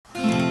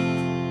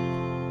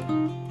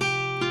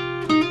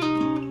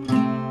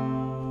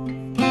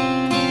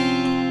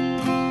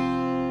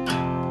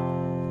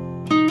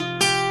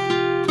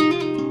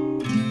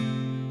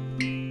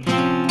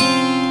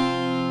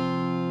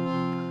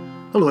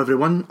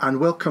everyone,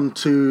 and welcome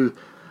to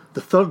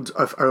the third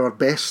of our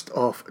best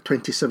of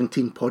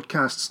 2017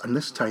 podcasts, and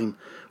this time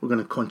we're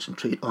going to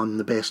concentrate on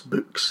the best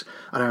books.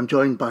 And I'm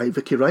joined by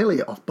Vicky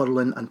Riley of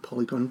Birlinn and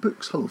Polygon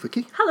Books. Hello,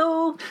 Vicky.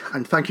 Hello.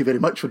 And thank you very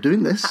much for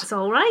doing this. That's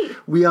all right.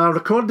 We are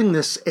recording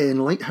this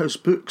in Lighthouse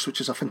Books, which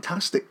is a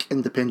fantastic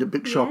independent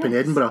bookshop in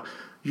Edinburgh.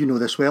 You know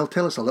this well.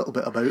 Tell us a little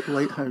bit about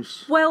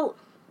Lighthouse. Well,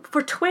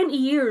 for 20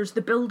 years,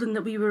 the building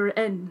that we were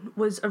in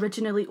was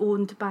originally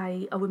owned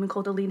by a woman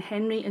called Elaine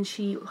Henry, and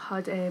she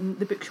had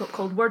the bookshop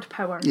called Word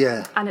Power.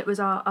 Yeah. And it was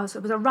a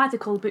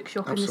radical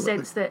bookshop. Absolutely. In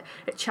the sense that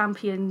it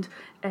championed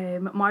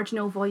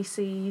marginal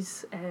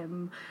voices,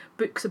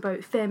 books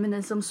about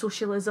feminism,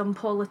 socialism,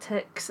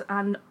 politics,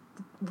 and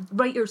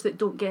writers that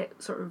don't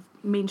get sort of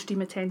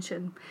mainstream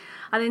attention.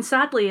 And then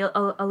sadly,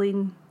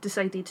 Elaine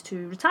decided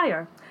to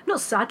retire.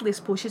 Not sadly, I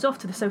suppose, she's off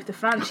to the south of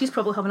France. She's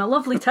probably having a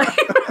lovely time.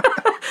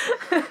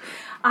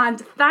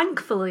 And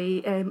thankfully,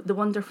 the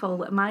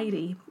wonderful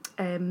Mairi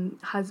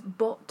has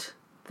bought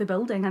the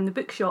building and the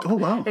bookshop. Oh,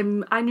 wow.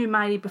 I knew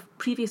Mairi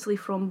previously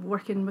from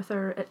working with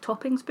her at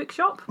Toppings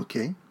Bookshop.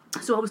 Okay.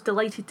 So I was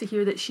delighted to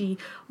hear that she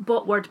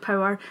bought Word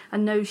Power,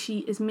 and now she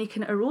is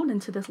making it her own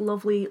into this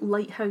lovely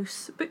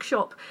Lighthouse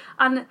bookshop.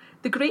 And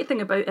the great thing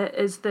about it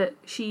is that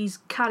she's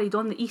carried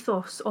on the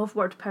ethos of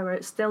Word Power.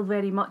 It's still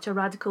very much a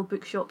radical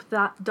bookshop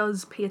that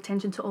does pay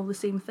attention to all the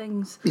same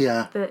things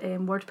that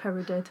Word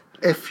Power did.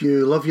 If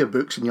you love your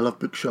books and you love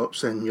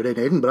bookshops and you're in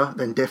Edinburgh,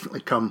 then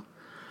definitely come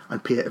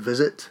and pay it a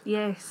visit.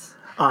 Yes.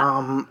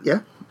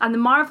 Yeah. And the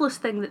marvellous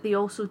thing that they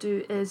also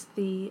do is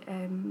they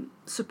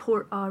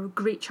support a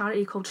great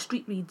charity called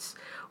Street Reads,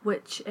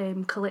 which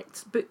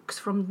collects books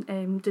from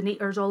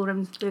donators all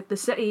around the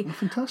city. Oh,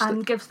 fantastic.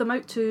 And gives them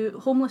out to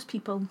homeless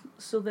people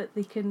so that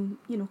they can,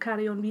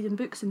 carry on reading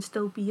books and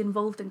still be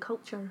involved in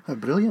culture. How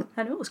brilliant.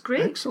 I know, it's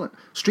great. Excellent.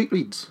 Street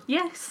Reads.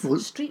 Yes,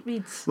 Street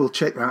Reads. We'll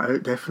check that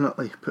out,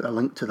 definitely. Put a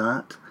link to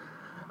that.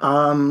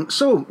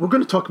 So we're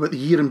going to talk about the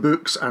year in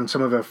books and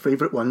some of our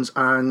favourite ones,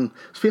 and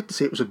it's fair to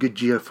say it was a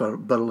good year for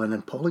Birlinn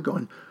and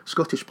Polygon,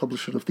 Scottish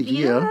Publisher of the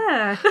Year,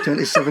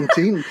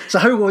 2017. So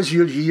how was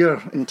your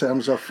year in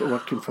terms of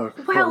working for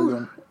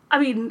Polygon? I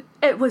mean,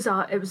 it was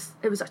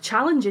a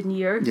challenging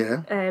year.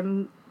 Yeah.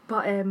 And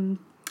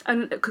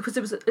because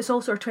it's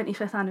also our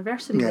 25th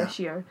anniversary this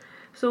year,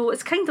 so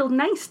it's kind of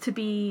nice to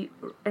be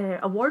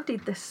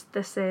awarded this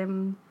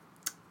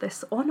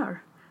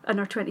honour in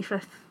our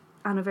 25th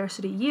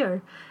anniversary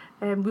year.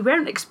 We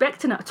weren't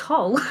expecting it at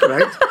all.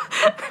 Right.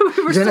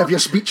 You didn't have your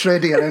speech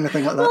ready or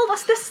anything like that? Well,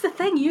 this is the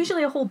thing.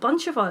 Usually a whole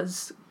bunch of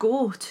us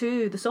go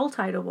to the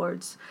Saltire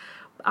Awards,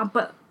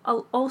 but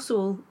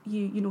also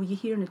you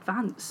hear in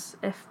advance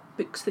if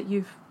books that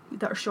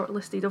are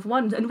shortlisted have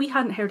won, and we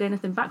hadn't heard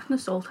anything back from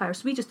the Saltire,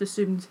 so we just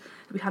assumed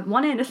that we hadn't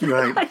won anything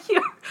that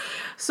year.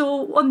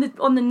 So on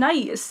the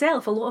night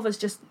itself, a lot of us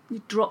just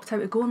dropped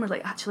out of going. We're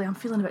like, actually, I'm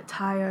feeling a bit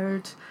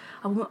tired.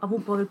 I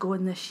won't bother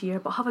going this year,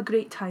 but have a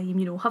great time,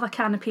 have a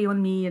canopy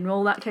on me and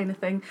all that kind of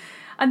thing.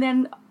 And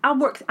then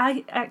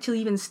I actually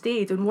even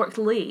stayed and worked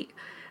late,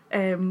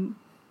 and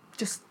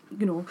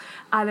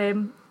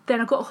then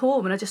I got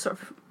home and I just sort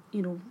of,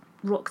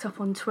 rocked up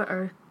on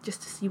Twitter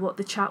just to see what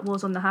the chat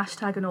was on the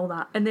hashtag and all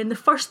that. And then the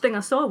first thing I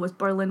saw was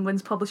Birlinn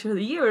wins Publisher of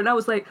the Year, and I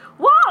was like,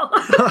 whoa!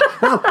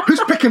 Wow, who's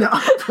picking it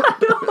up?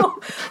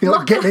 You're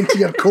like getting into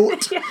your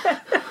coat. Yeah.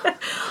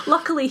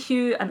 Luckily,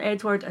 Hugh and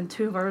Edward and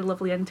two of our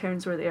lovely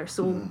interns were there,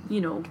 so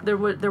there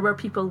were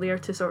people there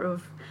to sort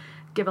of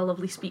give a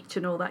lovely speech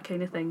and all that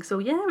kind of thing. So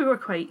yeah, we were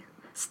quite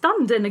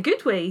stunned in a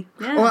good way.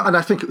 Yeah. Well, and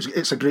I think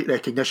it's a great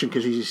recognition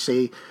because, as you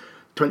say,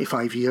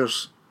 25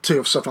 years to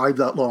have survived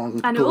that long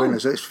going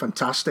is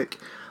fantastic,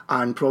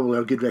 and probably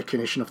a good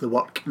recognition of the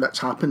work that's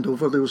happened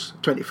over those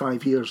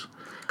 25 years.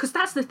 Because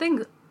that's the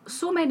thing.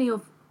 So many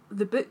of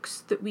the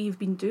books that we've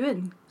been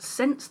doing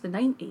since the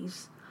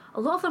 90s,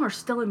 a lot of them are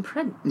still in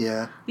print.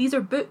 Yeah. These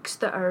are books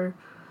that are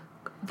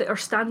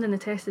standing the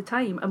test of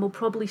time and will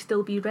probably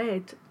still be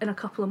read in a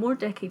couple of more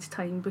decades'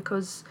 time,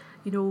 because,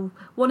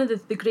 one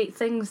of the great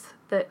things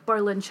that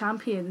Birlinn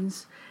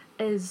champions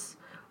is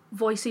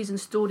voices and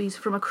stories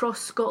from across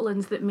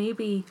Scotland that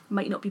maybe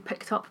might not be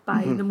picked up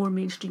by the more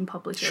mainstream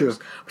publishers. Sure.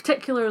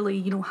 Particularly,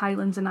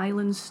 Highlands and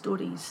Islands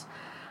stories.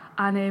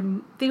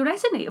 And they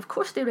resonate. Of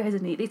course they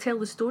resonate. They tell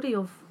the story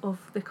of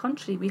the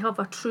country. We have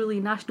a truly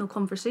national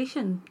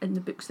conversation in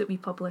the books that we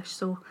publish.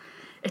 So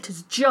it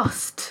is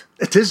just.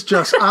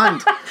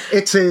 And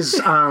it is.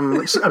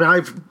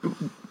 I've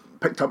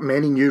picked up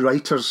many new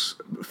writers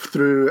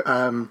through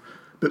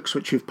books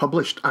which you've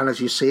published, and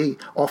as you say,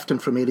 often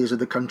from areas of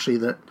the country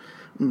that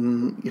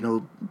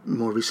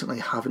more recently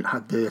haven't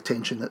had the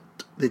attention that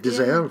they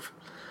deserve.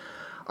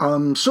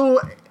 So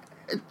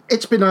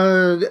it's been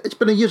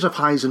a years of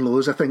highs and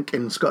lows, I think,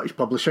 in Scottish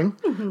publishing.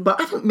 Mm-hmm.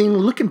 But I think mainly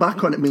looking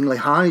back on it, mainly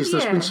highs.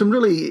 There's been some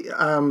really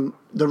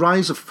the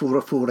rise of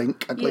 404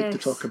 Inc. I'd like to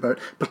talk about,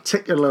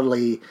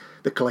 particularly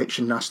the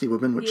collection Nasty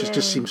Woman, which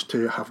just seems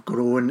to have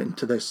grown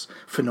into this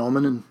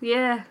phenomenon.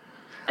 Yeah,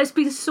 it's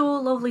been so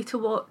lovely to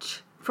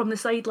watch from the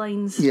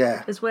sidelines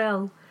as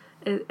well.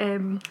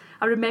 I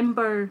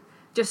remember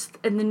just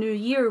in the new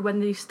year when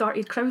they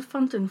started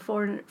crowdfunding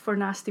for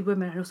Nasty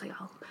Women, and I was like,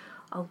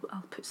 I'll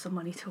put some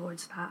money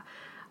towards that.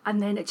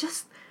 And then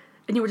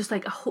and you were just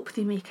like, I hope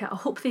they make it. I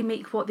hope they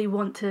make what they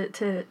want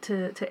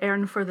to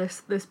earn for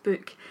this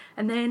book.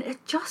 And then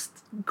it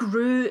just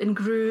grew and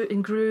grew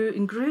and grew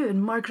and grew,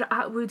 and Margaret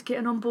Atwood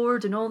getting on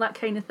board and all that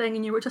kind of thing.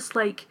 And you were just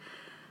like,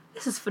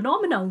 this is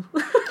phenomenal.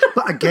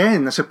 But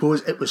again, I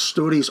suppose it was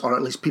stories, or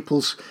at least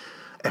people's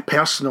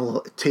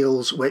personal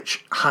tales,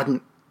 which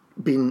hadn't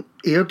been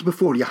aired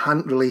before. You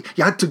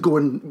had to go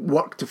and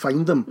work to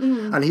find them.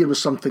 And here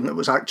was something that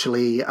was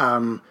actually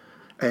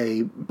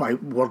by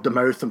word of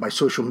mouth and by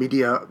social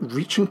media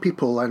reaching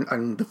people,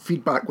 and the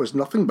feedback was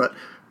nothing but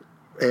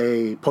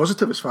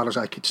positive as far as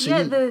I could see.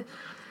 Yeah,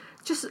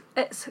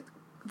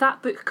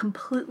 that book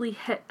completely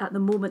hit at the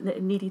moment that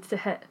it needed to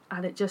hit,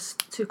 and it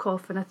just took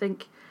off. And I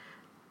think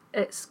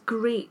it's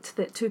great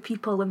that two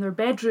people in their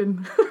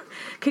bedroom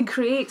can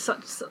create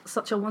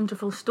such a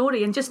wonderful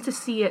story, and just to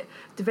see it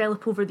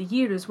develop over the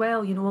year as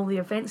well, you know, all the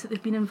events that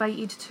they've been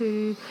invited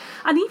to,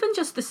 and even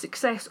just the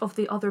success of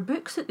the other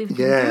books that they've been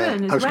doing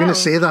as well. I was going to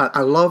say that.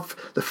 I love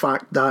the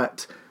fact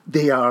that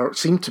they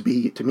seem to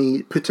be, to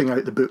me, putting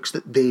out the books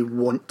that they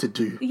want to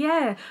do.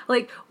 Yeah,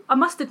 like, I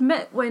must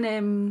admit,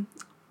 when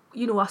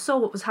you know, I saw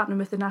what was happening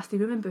with the Nasty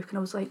Women book, and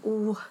I was like,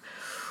 oh,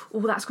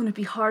 that's going to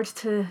be hard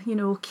to, you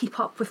know, keep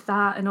up with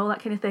that and all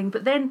that kind of thing.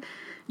 But then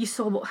you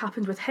saw what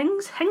happened with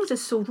Hings. Hings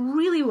has sold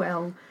really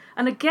well.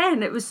 And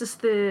again, it was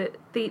just they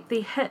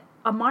hit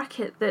a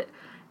market that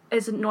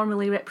isn't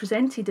normally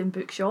represented in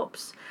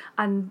bookshops,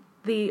 and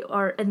they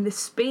are in the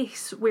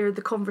space where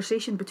the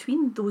conversation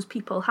between those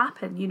people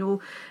happen, you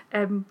know.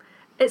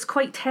 It's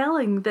quite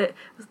telling that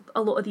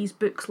a lot of these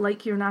books,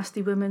 like your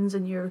Nasty Women's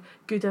and your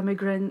Good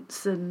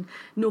Immigrants and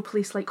No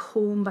Place Like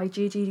Home by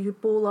J.J.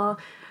 Eubola,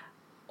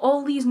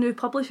 all these new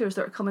publishers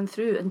that are coming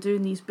through and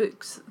doing these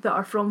books that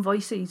are from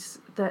voices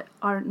that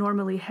aren't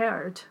normally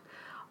heard,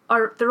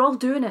 they're all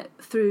doing it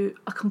through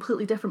a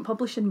completely different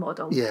publishing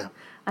model. Yeah.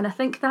 And I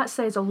think that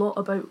says a lot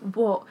about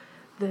what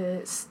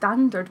the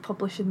standard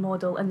publishing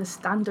model and the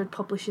standard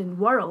publishing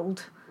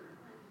world,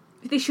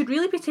 they should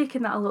really be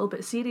taking that a little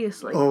bit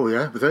seriously. Oh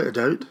yeah, without a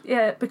doubt.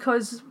 Yeah,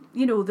 because,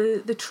 you know,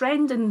 the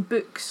trend in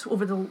books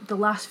over the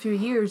last few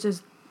years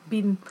has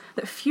been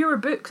that fewer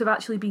books have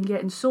actually been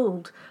getting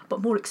sold,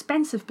 but more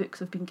expensive books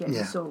have been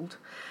getting sold.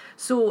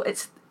 So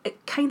it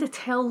kind of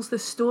tells the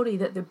story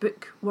that the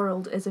book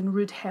world is in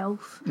rude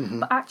health,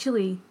 but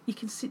actually you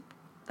can see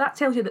that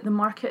tells you that the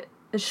market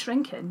is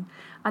shrinking,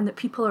 and that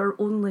people are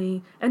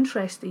only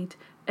interested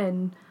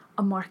in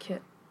a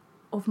market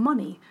of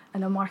money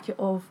and a market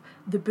of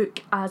the book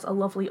as a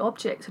lovely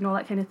object and all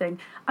that kind of thing.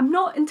 I'm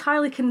not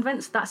entirely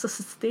convinced that's a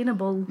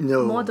sustainable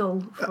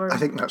model for... I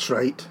think that's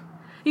right.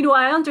 You know,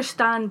 I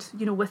understand,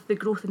 you know, with the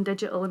growth in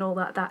digital and all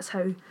that, that's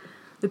how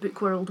the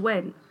book world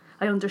went.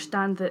 I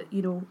understand that,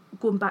 you know,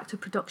 going back to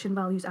production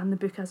values and the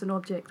book as an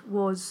object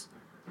was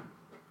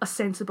a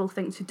sensible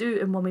thing to do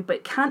in one way, but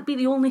it can't be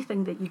the only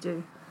thing that you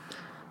do.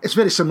 It's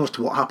very similar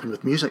to what happened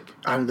with music,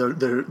 and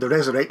the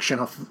resurrection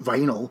of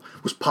vinyl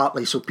was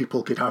partly so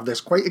people could have this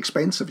quite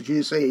expensive, as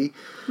you say,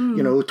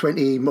 you know,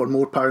 20 or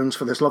more pounds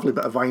for this lovely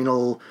bit of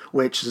vinyl,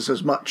 which is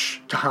as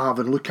much to have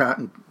and look at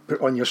and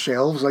put on your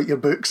shelves like your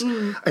books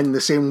in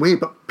the same way.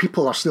 But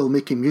people are still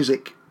making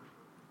music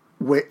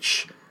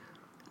which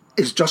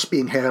is just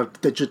being heard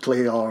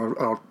digitally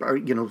or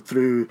you know,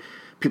 through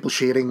people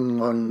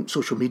sharing on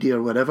social media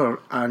or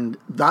whatever, and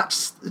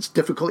it's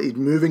difficulty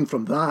moving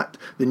from that,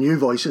 the new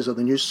voices or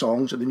the new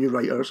songs or the new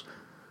writers,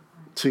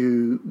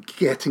 to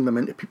getting them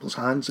into people's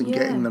hands and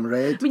getting them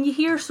read. I mean, you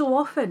hear so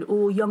often,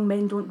 oh, young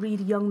men don't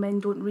read,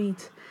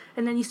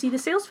 and then you see the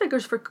sales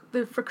figures for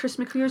Chris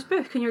McClear's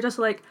book, and you're just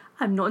like,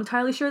 I'm not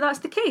entirely sure that's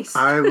the case.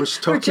 I was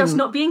talking... We're just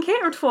not being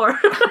catered for.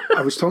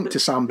 I was talking to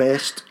Sam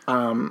Best,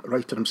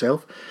 writer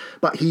himself,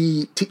 but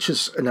he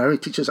teaches at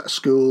a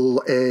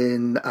school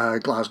in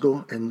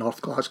Glasgow, in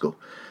North Glasgow,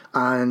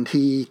 and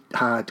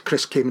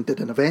Chris came and did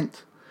an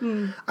event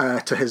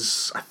to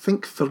his, I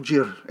think, third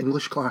year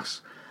English class,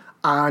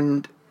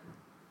 and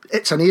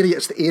it's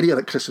the area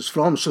that Chris is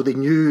from, so they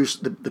knew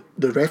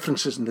the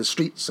references in the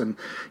streets and,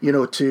 you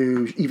know,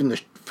 to even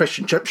the fish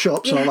and chip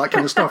shops and all that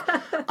kind of stuff.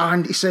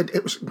 And he said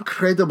it was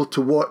incredible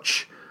to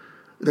watch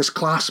this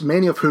class,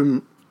 many of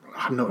whom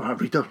I'm not a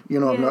reader, you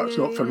know, it's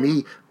not for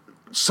me,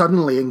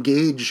 suddenly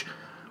engage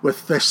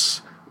with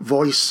this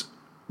voice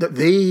that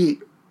they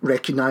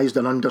recognised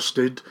and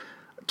understood,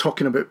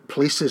 talking about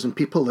places and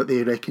people that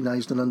they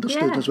recognised and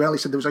understood as well. He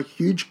said there was a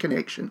huge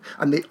connection,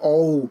 and they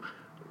all...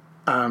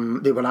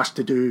 they were asked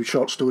to do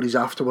short stories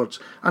afterwards,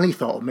 and he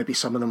thought, maybe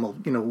some of them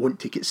won't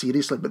take it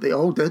seriously, but they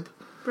all did.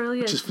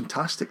 Brilliant. Which is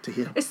fantastic to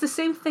hear. It's the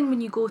same thing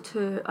when you go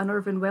to an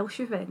Irvine Welsh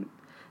event.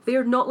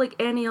 They're not like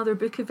any other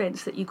book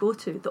events that you go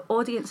to. The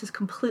audience is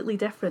completely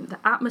different. The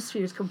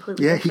atmosphere is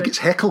completely different. Yeah, he gets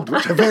heckled,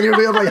 which very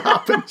rarely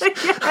happens.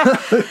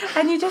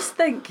 And you just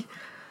think,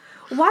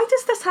 why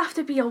does this have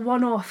to be a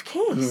one-off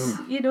case,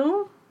 you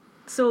know?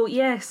 So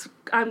yes,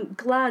 I'm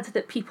glad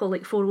that people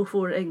like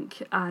 404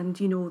 Inc. and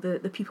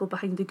the people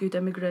behind The Good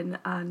Immigrant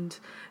and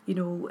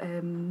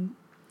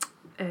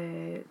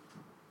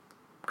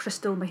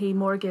Crystal Mahay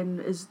Morgan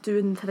is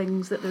doing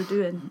things that they're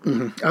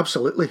doing.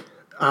 Absolutely.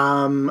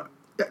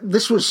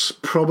 This was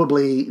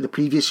probably the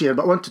previous year,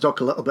 but I want to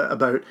talk a little bit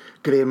about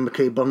Graham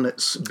Mackay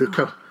Burnett's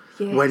Booker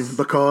win,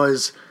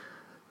 because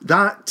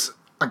that,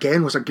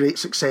 again, was a great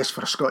success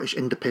for a Scottish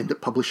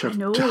independent publisher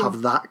to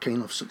have that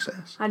kind of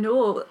success. I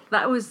know.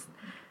 That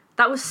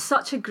was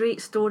such a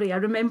great story. I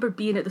remember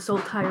being at the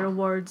Saltire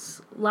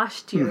Awards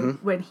last year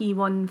when he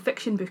won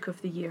Fiction Book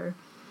of the Year.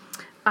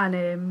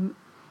 And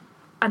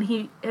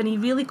he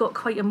really got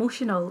quite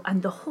emotional,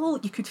 and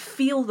you could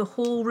feel the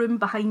whole room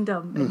behind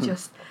him. And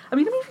I'm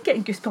even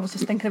getting goosebumps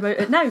just thinking about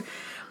it now,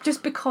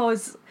 just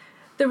because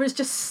there was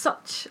just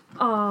such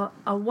a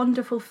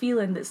wonderful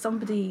feeling that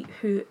somebody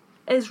who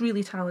is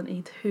really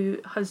talented, who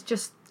has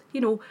just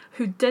who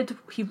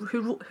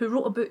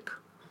wrote a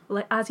book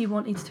like as he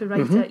wanted to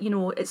write it.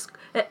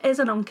 It is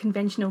an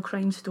unconventional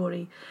crime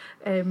story.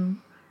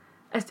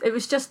 It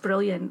was just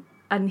brilliant,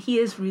 and he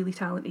is really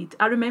talented.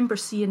 I remember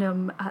seeing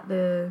him at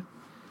the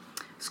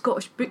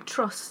Scottish Book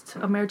Trust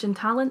Emerging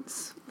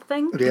Talents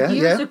thing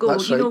years ago.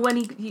 That's right.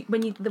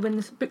 When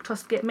the Book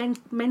Trust get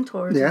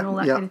mentors and all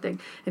that kind of thing,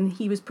 and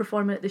he was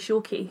performing at the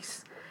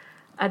showcase,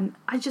 and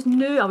I just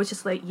knew, I was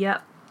just like,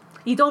 yeah.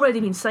 He'd already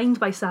been signed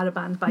by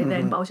Saraband by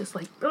then, but I was just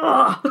like,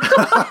 ugh.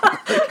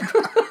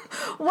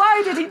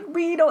 Why did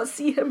we not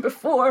see him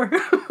before?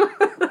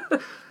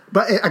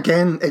 But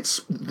again,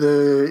 it's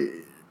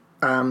the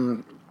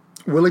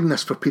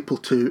willingness for people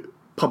to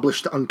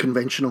publish the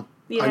unconventional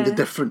and the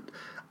different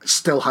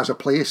still has a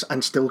place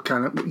and still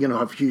can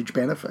have huge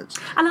benefits.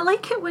 And I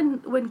like it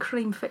when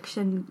crime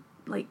fiction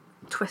like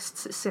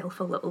twists itself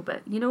a little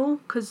bit,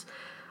 because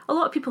a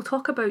lot of people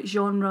talk about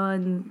genre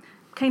and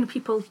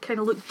people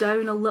look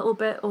down a little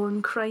bit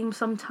on crime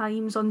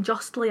sometimes,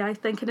 unjustly, I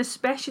think, and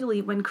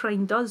especially when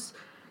crime does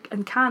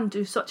and can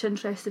do such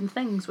interesting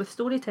things with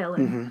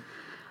storytelling.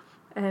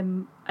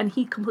 And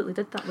he completely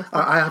did that with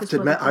I have to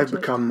admit, I've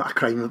become a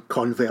crime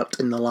convert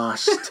in the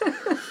last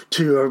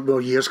 2 or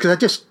more years, because I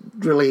just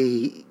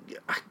really,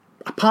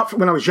 apart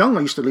from when I was young,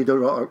 I used to read a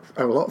lot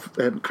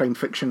of crime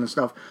fiction and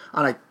stuff,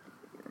 and I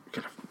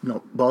kind of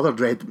not bothered,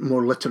 read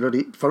more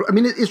literary.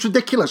 It's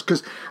ridiculous,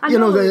 because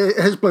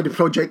His Bloody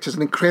Project is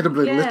an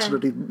incredibly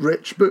literary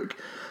rich book,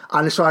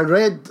 and so I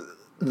read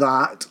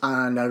that,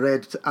 and I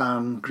read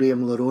Graham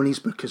Leroney's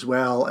book as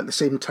well at the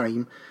same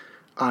time,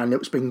 and it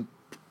was being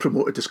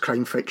promoted as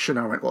crime fiction.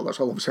 I went, well, there's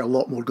obviously a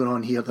lot more going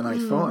on here than I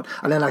thought.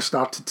 And then I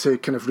started to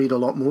kind of read a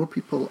lot more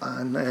people.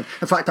 And in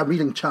fact, I'm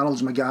reading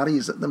Charles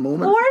McGarry's at the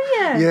moment. Oh,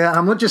 are you? Yeah,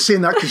 I'm not just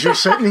saying that because you're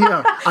sitting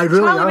here. I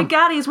really am. Charles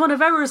McGarry is one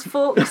of ours,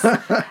 folks.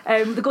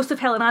 The Ghost of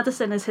Helen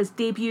Addison is his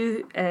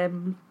debut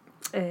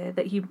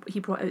that he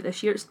brought out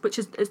this year, which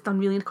is done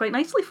really quite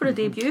nicely for a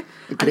debut.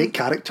 A great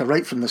character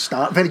right from the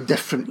start. Very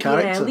different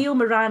character. Yeah, Leo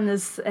Moran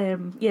is,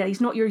 he's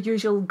not your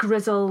usual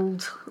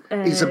grizzled...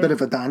 he's a bit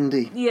of a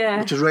dandy,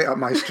 which is right up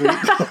my street.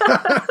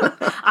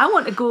 I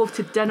want to go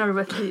to dinner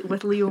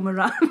with Leo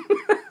Moran.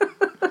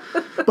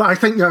 But I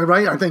think you're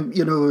right. I think,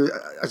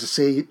 as I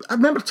say, I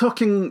remember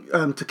talking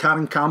to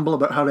Karen Campbell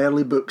about her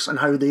early books and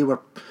how they were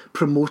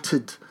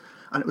promoted,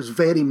 and it was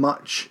very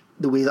much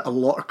the way that a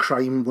lot of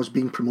crime was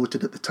being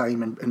promoted at the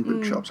time in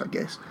bookshops, I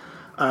guess.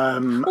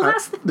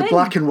 That's the thing. The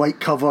black and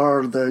white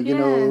cover,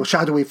 the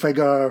shadowy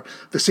figure,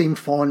 the same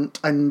font,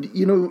 and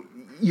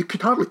you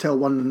could hardly tell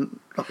one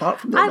apart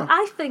from the other.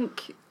 I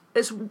think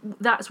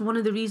that's one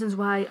of the reasons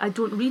why I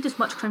don't read as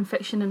much crime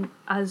fiction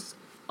as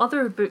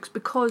other books,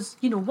 because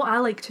what I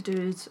like to do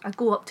is I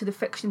go up to the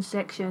fiction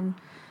section,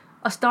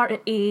 I start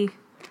at A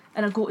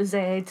and I go to Z,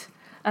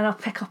 and I'll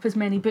pick up as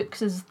many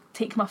books as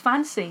take my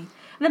fancy.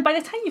 And then by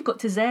the time you've got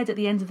to Z at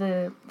the end of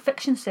the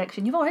fiction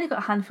section, you've already got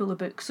a handful of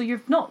books. So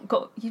you're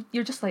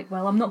just like,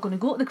 well, I'm not going to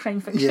go to the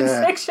crime fiction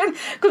section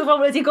because I've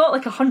already got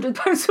like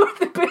 £100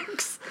 worth of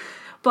books.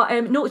 But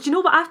no, do you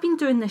know what I've been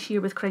doing this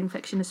year with crime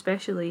fiction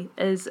especially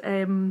is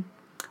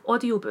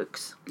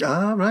audiobooks.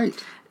 Ah,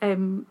 right.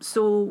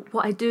 So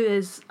what I do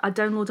is I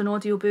download an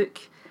audiobook,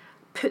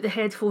 put the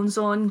headphones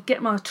on,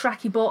 get my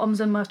tracky bottoms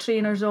and my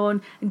trainers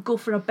on, and go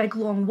for a big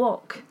long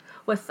walk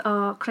with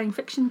a crime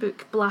fiction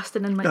book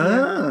blasting in my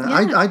ear.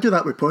 I do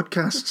that with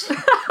podcasts,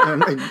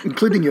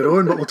 including your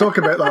own, but we'll talk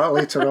about that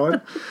later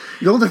on.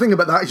 The only thing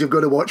about that is you've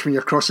got to watch when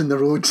you're crossing the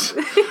roads.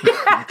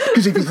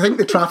 Because if you think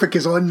the traffic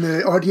is on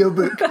the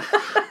audiobook,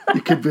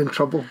 you could be in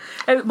trouble.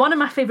 One of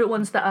my favourite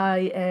ones that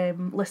I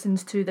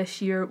listened to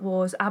this year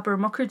was Aber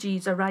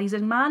Mukherjee's A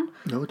Rising Man.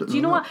 No, I don't know. Do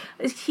you know what?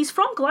 He's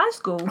from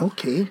Glasgow.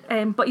 Okay.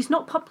 But he's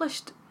not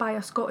published by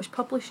a Scottish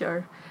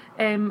publisher.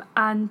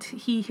 And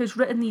he has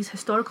written these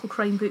historical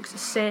crime books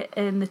set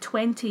in the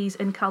 20s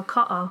in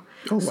Calcutta.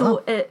 Oh, wow. So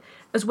it,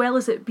 as well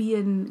as it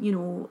being,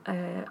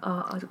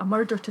 a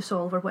murder to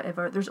solve or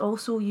whatever, there's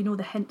also,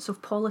 the hints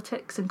of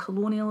politics and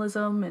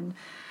colonialism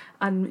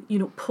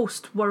and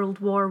post World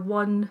War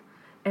One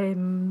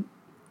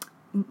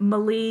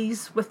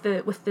malaise with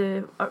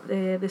the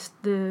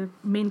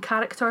main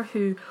character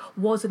who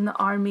was in the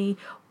army,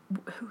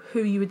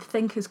 who you would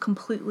think is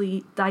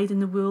completely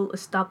dyed-in-the-wool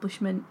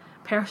establishment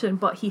person,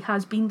 but he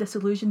has been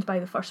disillusioned by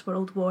the First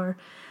World War,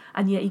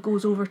 and yet he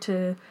goes over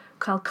to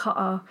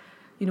Calcutta,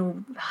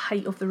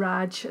 height of the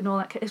Raj and all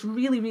that. It's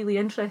really, really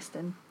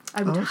interesting.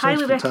 I would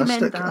highly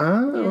recommend that.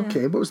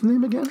 Okay. What was the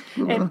name again?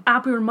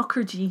 Abur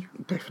Mukherjee.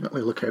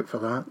 Definitely look out for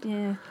that.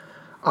 Yeah.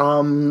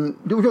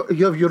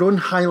 You have your own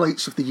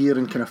highlights of the year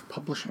in kind of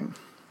publishing.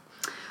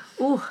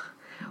 Oh,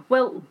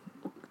 well,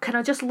 can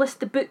I just list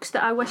the books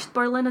that I wished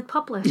Berlin had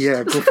published?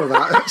 Yeah, go for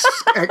that.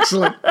 That's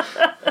excellent.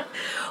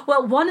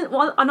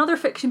 Well, another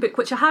fiction book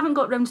which I haven't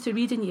got round to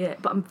reading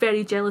yet, but I'm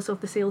very jealous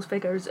of the sales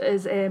figures,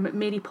 is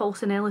Mary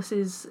Paulson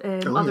Ellis's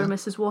Other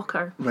Mrs.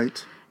 Walker.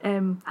 Right.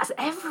 That's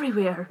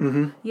everywhere.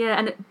 Mm-hmm. Yeah,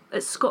 and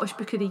it's Scottish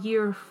Book of the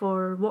Year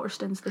for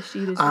Waterstones this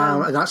year as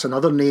well. And that's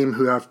another name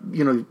who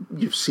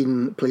you've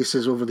seen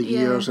places over the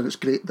years, and it's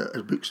great that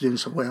her book's doing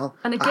so well.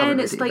 And again,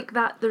 it's like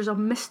that. There's a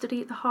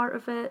mystery at the heart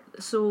of it.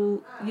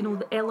 So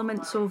the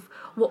elements of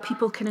what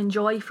people can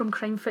enjoy from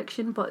crime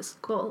fiction, but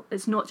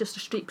it's not just a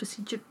straight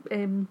procedure.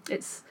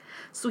 It's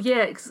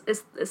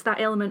that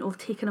element of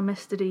taking a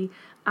mystery,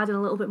 adding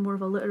a little bit more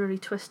of a literary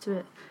twist to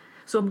it.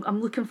 So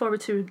I'm looking forward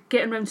to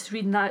getting around to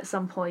reading that at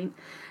some point.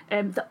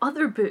 The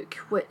other book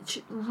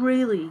which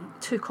really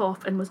took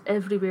off and was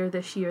everywhere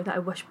this year that I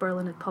wish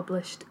Berlin had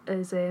published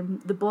is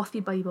the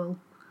Bothy Bible.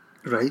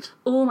 Right.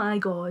 Oh my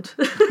God.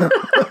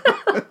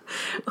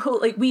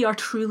 We are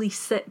truly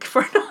sick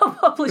for not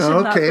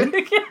publishing that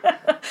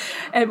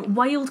book.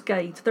 Wild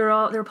Guide. They're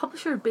a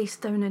publisher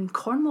based down in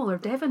Cornwall or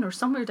Devon or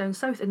somewhere down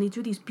south, and they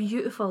do these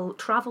beautiful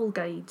travel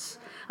guides,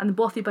 and the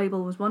Bothy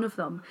Bible was one of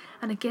them.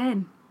 And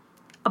again,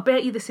 I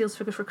bet you the sales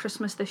figures for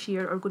Christmas this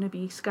year are going to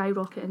be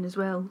skyrocketing as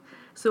well.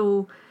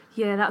 So,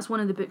 yeah, that's one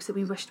of the books that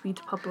we wished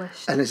we'd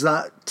published. And is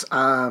that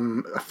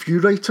a few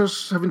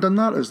writers having done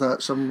that? Or is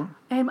that some?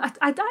 I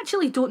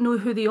actually don't know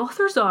who the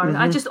authors are. Mm-hmm.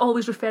 I just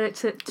always refer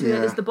to it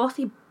as the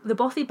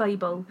Bothy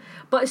Bible.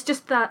 But it's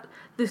just that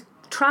the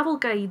travel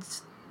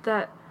guides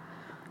that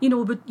you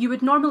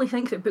would normally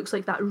think that books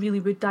like that really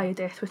would die a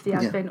death with the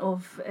advent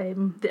of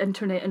the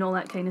internet and all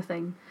that kind of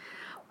thing.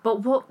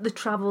 But what the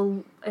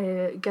travel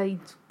guide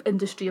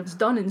industry has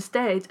done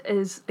instead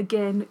is,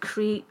 again,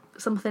 create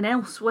something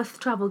else with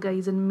travel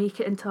guides and make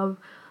it into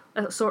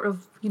a sort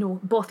of,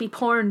 bothy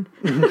porn,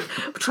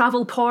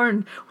 travel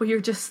porn, where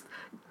you're just,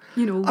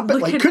 a bit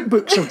like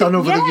cookbooks have done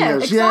over the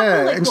years.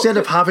 Exactly, like instead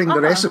of having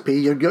the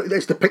recipe,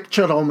 it's the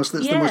picture almost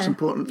that's the most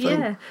important thing.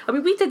 Yeah, I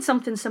mean, we did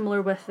something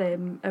similar with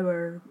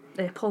our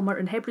Paul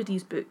Merton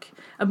Hebrides book,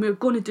 and we're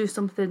going to do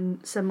something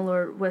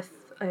similar with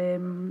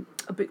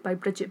a book by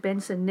Bridget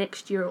Benson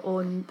next year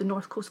on the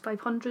North Coast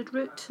 500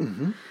 route,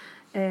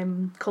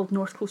 called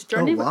North Coast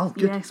Journey. Oh, wow,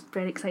 good. Yes,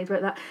 very excited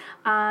about that.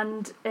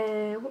 And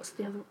what's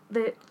the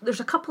other? There's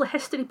a couple of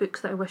history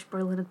books that I wish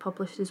Berlin had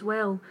published as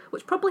well,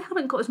 which probably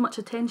haven't got as much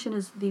attention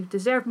as they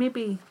deserve,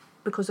 maybe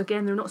because,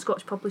 again, they're not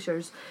Scottish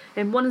publishers.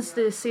 One is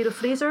the Sarah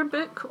Fraser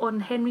book on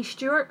Henry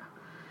Stewart.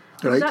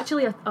 There was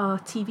actually a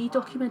TV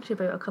documentary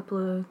about a couple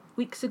of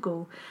weeks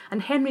ago,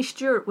 and Henry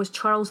Stewart was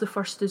Charles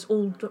I's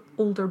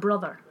older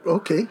brother.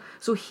 Okay.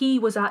 So he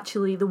was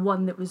actually the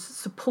one that was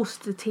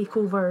supposed to take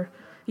over,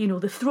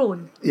 the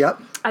throne. Yep.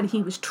 And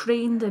he was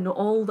trained in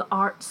all the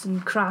arts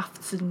and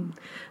crafts and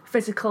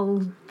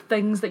physical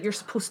things that you're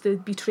supposed to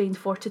be trained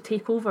for to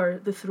take over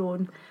the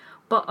throne.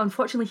 But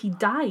unfortunately, he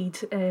died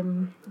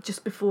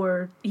just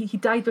before he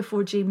died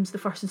before James I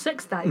and VI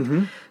died.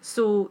 Mm-hmm.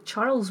 So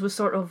Charles was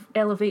sort of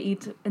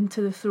elevated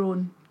into the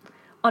throne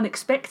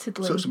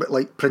unexpectedly. So it's a bit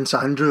like Prince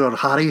Andrew or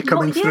Harry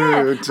coming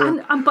through.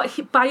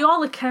 But by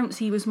all accounts,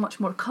 he was much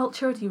more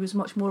cultured. He was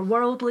much more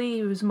worldly.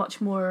 He was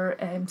much more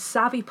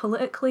savvy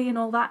politically and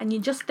all that. And you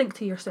just think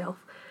to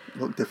yourself,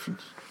 what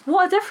difference?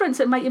 What a difference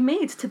it might have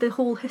made to the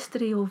whole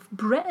history of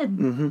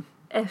Britain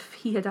if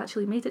he had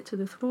actually made it to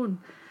the throne.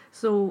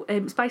 So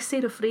it's by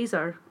Sarah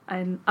Fraser,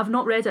 and I've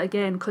not read it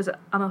again because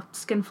I'm a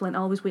skinflint. I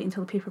always wait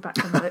until the paperback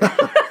comes out.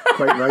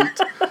 Quite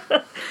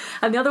right.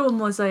 And the other one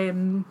was a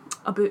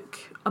book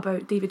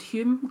about David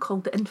Hume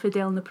called The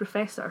Infidel and the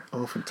Professor.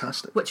 Oh,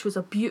 fantastic. Which was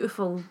a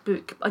beautiful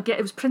book. Again,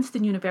 it was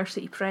Princeton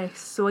University Press.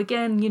 So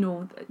again,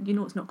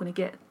 it's not going to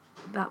get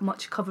that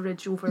much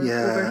coverage over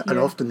here. And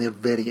often they're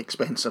very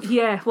expensive.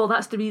 Yeah, well,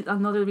 that's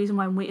another reason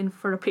why I'm waiting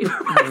for a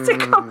paperback to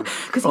come.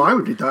 I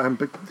would read that. I'm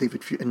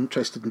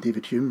interested in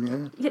David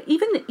Hume, Yeah,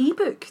 even the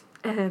ebook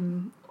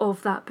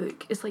of that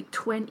book is like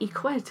 20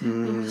 quid.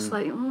 And you're just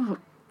like, oh,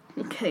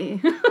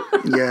 okay.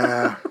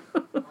 Yeah.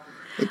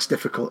 It's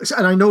difficult.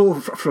 And I know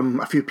from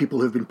a few people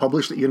who've been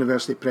published at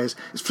University Press,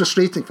 it's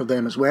frustrating for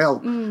them as well,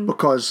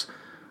 because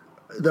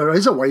there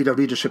is a wider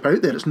readership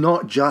out there. It's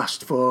not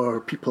just for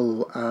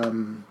people...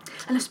 and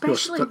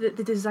especially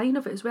the design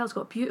of it as well. It's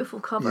got a beautiful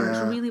cover. Yeah.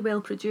 It's really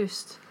well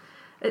produced.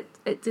 I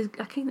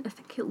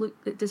think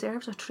it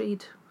deserves a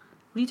trade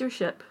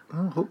readership.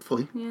 Oh,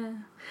 hopefully. Yeah.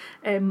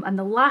 And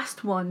the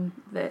last one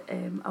that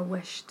I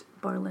wished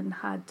Berlin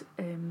had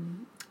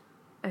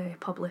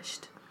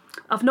published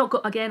I've not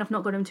got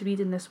around to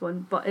reading this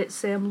one, but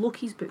it's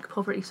Loki's book,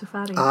 Poverty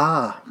Safari.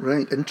 Ah,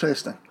 right,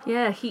 interesting.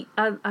 Yeah,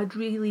 I'd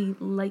really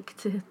like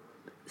to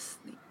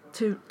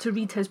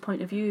read his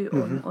point of view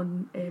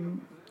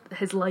on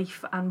his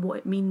life and what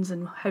it means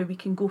and how we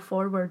can go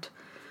forward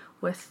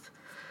with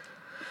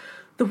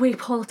the way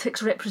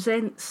politics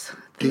represents.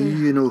 Do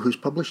you know who's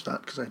published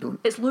that? Because I don't.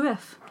 It's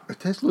Lewis.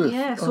 It is Lewis.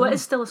 Yeah, so it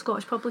is still a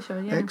Scottish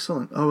publisher. Yeah.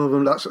 Excellent. Oh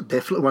well, that's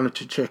definitely one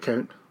to check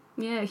out.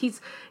 Yeah,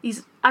 he's.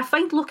 I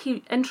find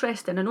Loki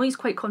interesting. I know he's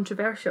quite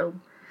controversial,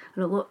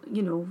 and a lot,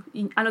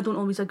 and I don't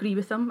always agree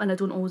with him, and I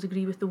don't always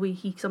agree with the way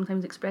he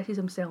sometimes expresses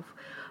himself.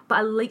 But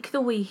I like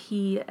the way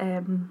he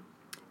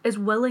is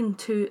willing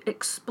to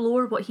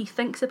explore what he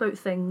thinks about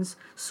things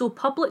so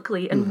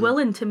publicly, and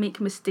willing to make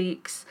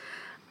mistakes,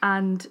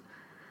 and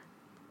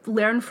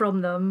learn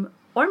from them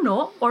or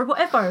not or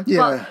whatever.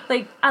 Yeah.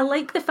 But I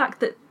like the fact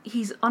that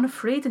he's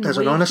unafraid in the way there's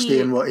an honesty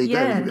in what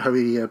how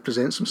he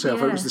presents himself.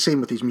 Yeah. It was the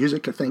same with his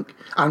music, I think,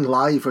 and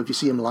live. If you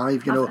see him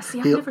live, I've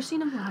never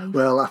seen him live.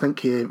 Well, I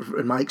think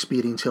in my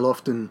experience, he'll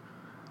often,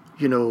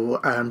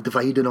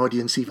 divide an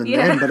audience even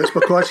then. But it's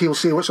because he'll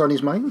say what's on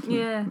his mind.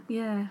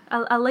 Yeah.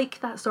 I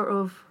like that sort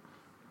of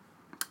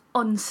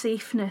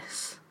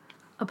unsafeness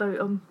about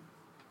him.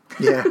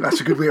 Yeah, that's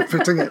a good way of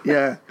putting it.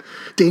 Yeah,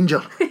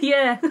 danger.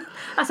 Yeah,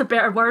 that's a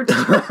better word.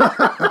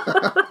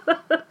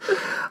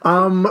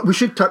 We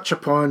should touch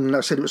upon,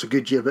 I said it was a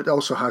good year, but it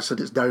also has had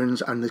its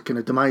downs, and the kind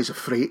of demise of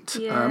Freight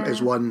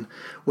is one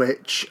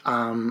which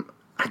I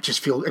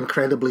just feel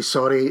incredibly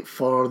sorry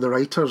for the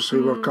writers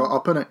who were caught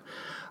up in it.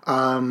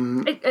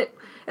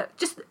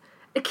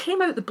 It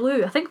came out the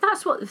blue. I think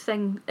that's what the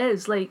thing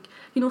is.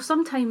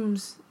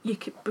 Sometimes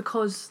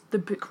because the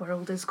book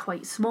world is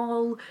quite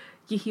small,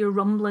 you hear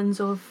rumblings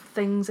of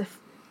things if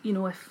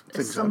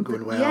things aren't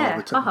going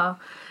well.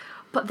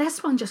 But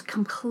this one just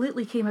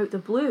completely came out the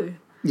blue.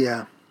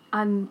 Yeah.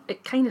 And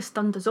it kind of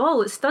stunned us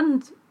all. It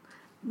stunned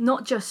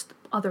not just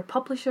other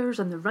publishers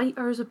and the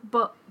writers,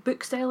 but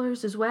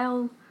booksellers as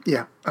well.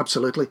 Yeah,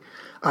 absolutely.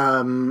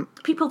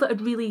 People that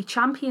had really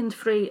championed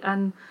Freight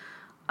and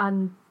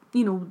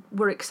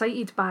were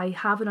excited by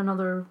having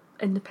another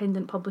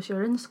independent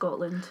publisher in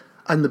Scotland.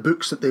 And the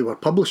books that they were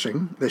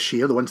publishing this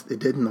year, the ones that they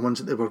did and the ones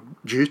that they were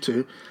due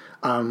to,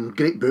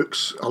 great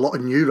books, a lot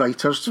of new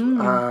writers,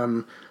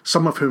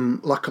 some of whom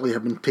luckily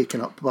have been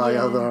taken up by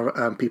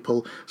other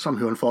people, some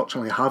who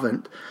unfortunately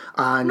haven't.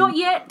 And not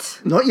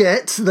yet. Not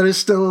yet. There is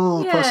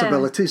still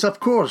possibilities. Of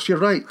course, you're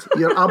right.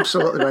 You're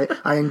absolutely right.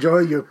 I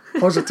enjoy your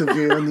positive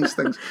view on these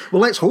things.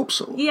 Well, let's hope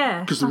so.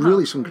 Yeah. Because there are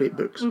really some great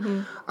books.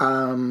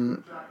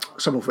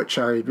 Some of which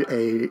I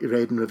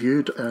read and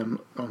reviewed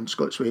on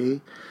Scots Way.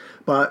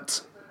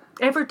 But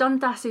Ever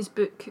Dundas's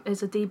book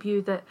is a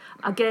debut that,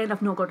 again,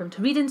 I've not got him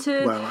to read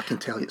into. Well, I can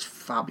tell you it's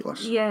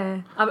fabulous.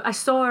 Yeah. I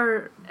saw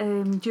her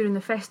during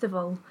the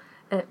festival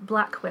at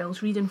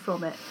Blackwell's reading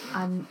from it,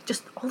 and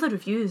just all the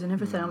reviews and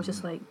everything. I was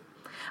just like,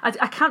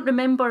 I can't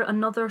remember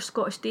another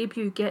Scottish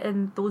debut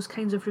getting those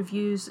kinds of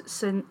reviews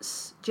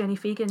since Jenny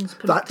Fagan's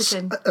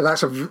Panopticon.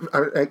 That's an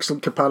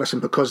excellent comparison,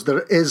 because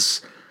there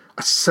is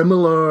a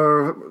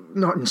similar,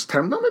 not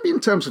maybe in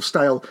terms of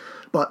style,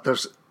 but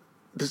there's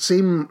the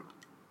same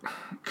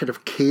kind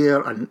of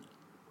care and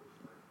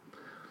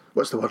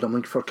what's the word I'm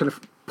looking for? Kind of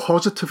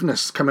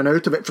positiveness coming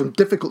out of it from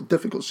difficult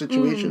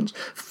situations.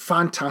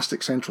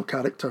 Fantastic central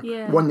character,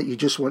 one that you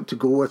just want to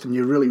go with and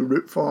you really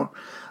root for.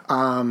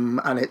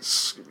 And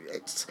it's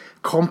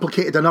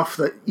complicated enough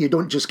that you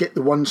don't just get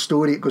the one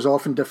story; it goes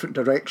off in different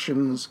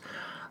directions.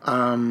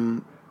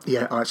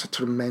 It's a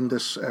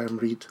tremendous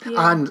read,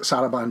 and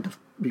Saraband have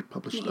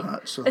republished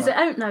that. So is it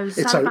out now?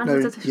 It's out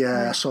now.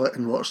 Yeah, I saw it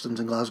in Waterstones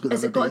in Glasgow.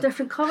 Has it got a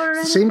different cover?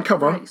 It's the same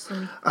cover, right,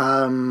 so.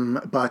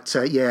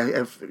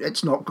 If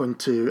it's not going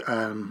to,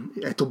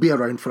 it'll be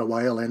around for a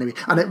while anyway.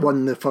 And it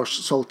won the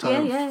first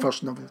Saltire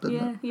first novel,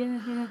 didn't it?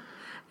 Yeah.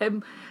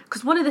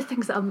 Because one of the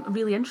things that I'm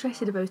really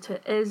interested about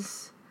it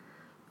is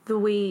the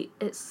way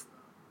it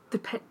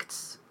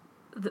depicts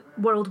the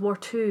World War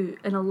II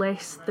in a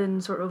less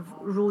than sort of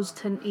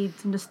rose-tinted,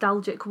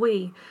 nostalgic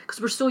way. Because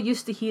we're so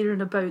used to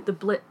hearing about the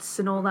Blitz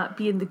and all that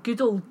being the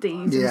good old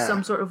days in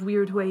some sort of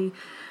weird way.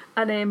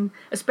 And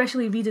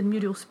especially reading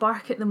Muriel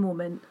Spark at the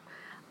moment,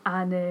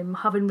 and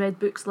having read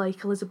books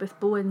like Elizabeth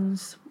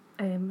Bowen's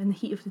In the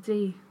Heat of the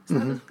Day.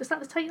 Is that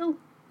the title?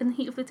 In the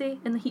Heat of the Day?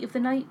 In the Heat of the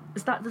Night?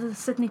 Is that the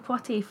Sidney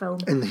Poitier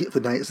film? In the Heat of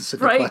the Night is the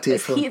Sidney Poitier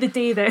film. Heat of the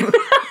Day then.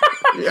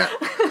 Yeah.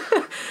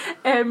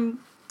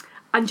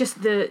 And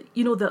just the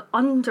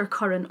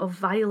undercurrent of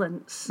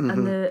violence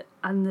and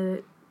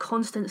the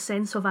constant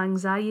sense of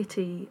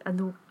anxiety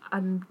and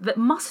that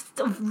must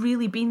have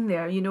really been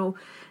there.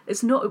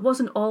 It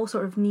wasn't all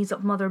sort of knees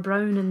up Mother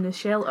Brown in the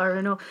shelter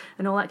and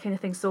all that kind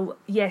of thing. So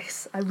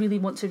yes, I really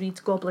want to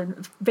read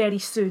Goblin very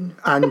soon.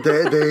 And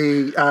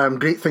the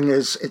great thing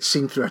is it's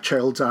seen through a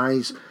child's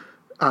eyes.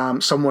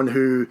 Someone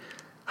who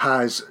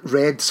has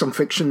read some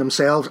fiction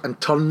themselves and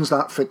turns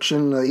that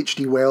fiction,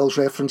 H.G. Wells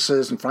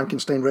references and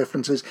Frankenstein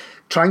references,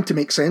 trying to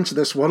make sense of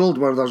this world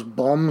where there's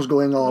bombs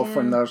going off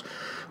and there's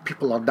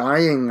people are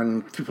dying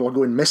and people are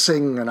going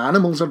missing and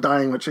animals are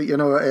dying, which, you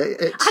know,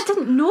 it's... I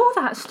didn't know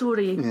that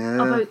story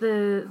about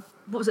the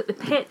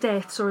pet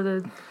deaths or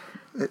the...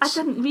 I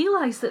didn't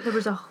realise that there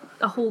was a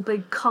whole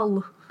big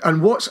cull.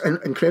 And what's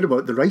incredible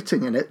about the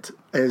writing in it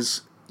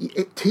is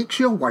it takes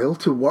you a while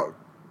to work,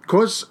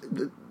 because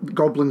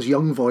Goblin's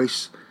young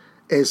voice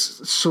is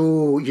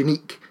so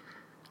unique,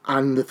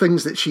 and the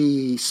things that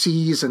she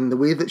sees and the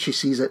way that she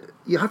sees it,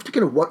 you have to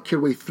kind of work your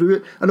way through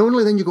it, and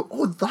only then you go,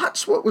 oh,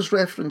 that's what was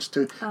referenced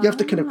to. You have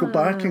to kind of go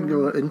back and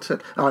go into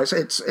it. Oh,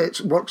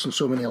 it works on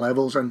so many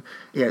levels, and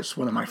yeah, it's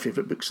one of my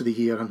favourite books of the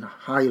year, and I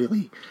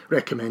highly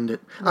recommend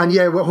it. And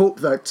yeah, we'll hope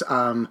that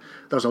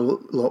there's a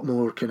lot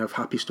more kind of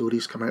happy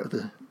stories come out of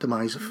the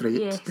demise of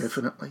Freight,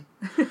 definitely.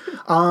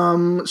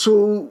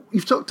 So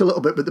you've talked a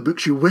little bit about the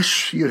books you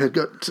wish you had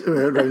got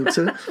around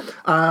to.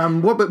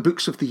 What about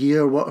books of the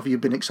year? What have you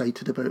been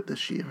excited about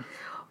this year?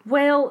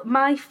 Well,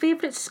 my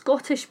favourite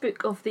Scottish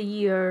book of the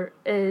year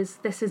is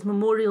This Is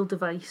Memorial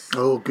Device.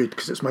 Oh, good,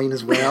 because it's mine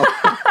as well.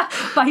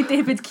 By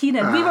David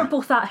Keenan. We were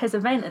both at his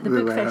event at the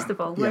book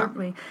festival, weren't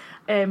we?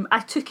 I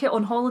took it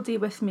on holiday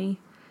with me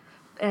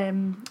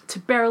to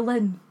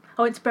Berlin.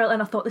 I went to Berlin.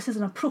 I thought this is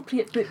an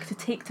appropriate book to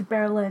take to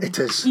Berlin. It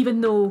is.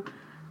 Even though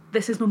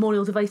This Is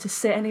Memorial Device is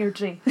set in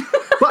Airdrie.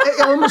 But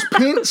it almost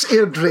paints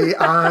Airdrie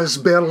as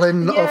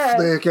Berlin of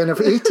the kind of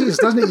 80s,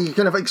 doesn't it? You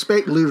kind of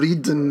expect Lou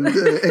Reed and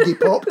Iggy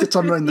Pop to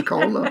turn around the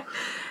corner.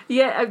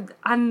 Yeah,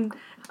 and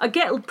I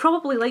get,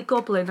 probably like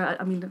Goblin,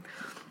 I mean,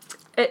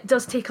 it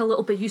does take a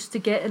little bit used to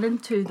getting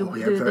into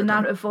the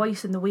narrative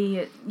voice and the way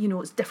it, you know,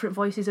 it's different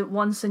voices at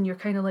once, and you're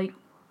kind of like,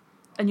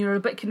 and you're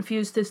a bit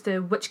confused as to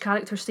which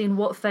character's saying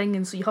what thing,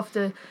 and so you have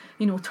to,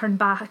 you know, turn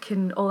back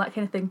and all that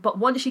kind of thing. But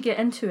once you get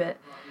into it,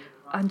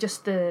 and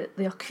just the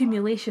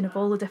accumulation of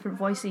all the different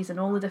voices and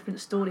all the different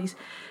stories,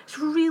 it's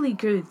really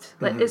good.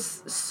 Like,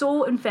 it's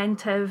so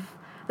inventive.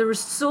 There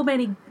was so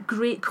many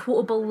great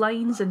quotable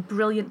lines and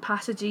brilliant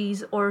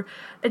passages or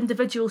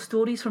individual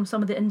stories from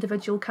some of the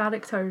individual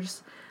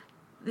characters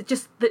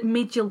that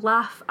made you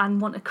laugh and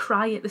want to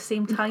cry at the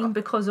same time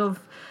because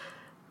of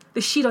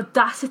the sheer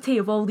audacity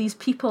of all these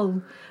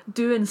people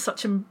doing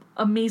such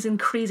amazing,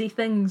 crazy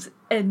things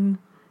in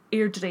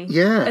Airdrie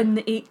in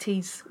the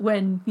 80s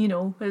when, you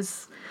know,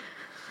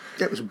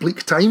 it was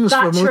bleak times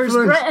for most Thatcher's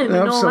Britain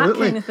and all that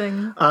kind of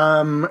thing.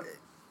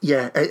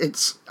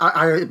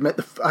 I admit,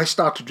 I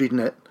started reading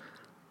it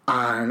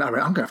and I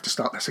went, I'm going to have to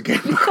start this again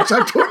because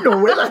I don't know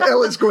where the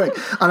hell it's going.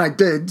 And I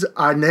did,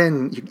 and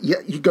then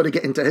you got to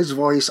get into his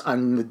voice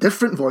and the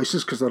different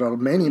voices, because there are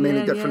many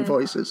different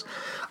voices,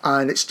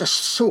 and it's just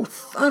so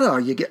thorough.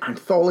 You get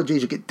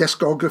anthologies, you get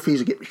discographies,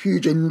 you get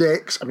huge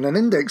index. I mean, an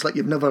index like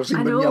you've never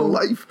seen in your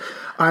life,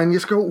 and you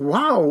just go,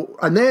 wow.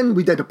 And then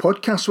we did a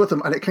podcast with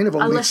him, and it kind of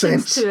all made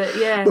sense to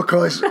it,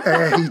 because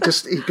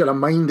he's got a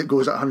mind that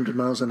goes at 100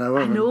 miles an hour.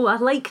 I know, I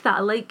like that.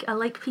 I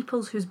like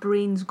people whose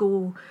brains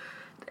go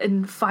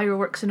in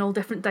fireworks in all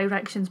different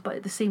directions, but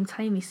at the same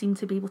time they seem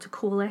to be able to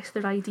coalesce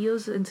their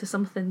ideas into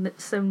something that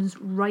sounds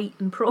right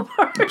and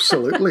proper.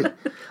 Absolutely.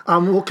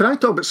 Well, can I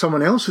talk about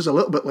someone else who's a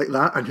little bit like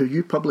that and who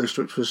you published,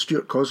 which was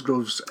Stuart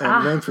Cosgrove's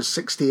Memphis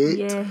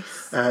 68,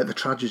 The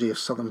Tragedy of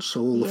Southern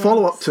Soul, the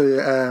follow-up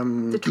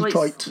to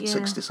Detroit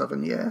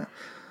 67,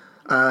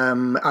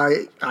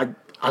 I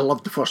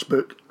loved the first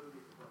book.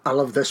 I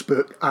love this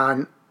book,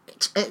 and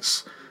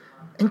it's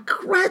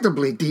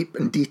incredibly deep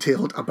and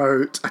detailed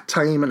about a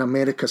time in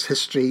America's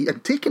history,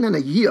 and taken in a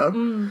year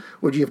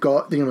where you've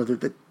got, you know,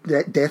 the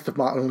death of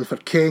Martin Luther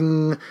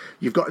King,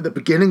 you've got at the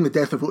beginning the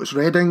death of Otis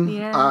Redding,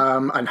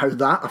 and how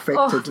that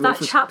affected. That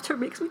chapter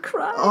makes me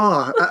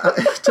cry.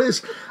 It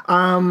is.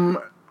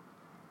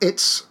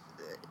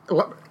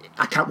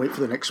 I can't wait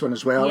for the next one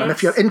as well. Yes. And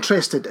if you're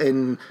interested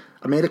in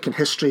American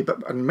history,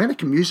 but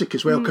American music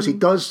as well, because he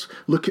does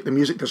look at the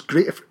music. There's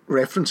great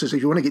references.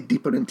 If you want to get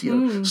deeper into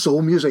your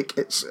soul music,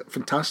 it's a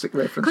fantastic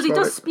reference. Because he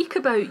does speak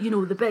about, you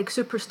know, the big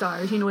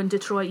superstars. You know, in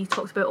Detroit, he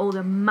talks about all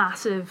the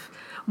massive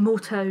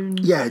Motown.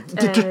 Yeah,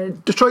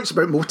 Detroit's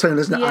about Motown,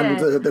 isn't it? Yeah. And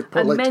the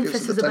politics. And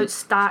Memphis is about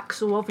Stax,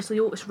 so obviously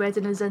Otis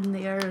Redding is in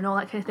there and all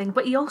that kind of thing.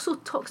 But he also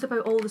talks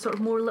about all the sort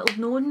of more little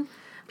known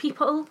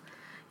people.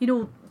 You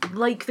know,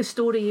 like the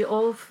story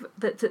of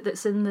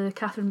that's in the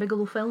Catherine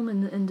Bigelow film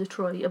in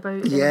Detroit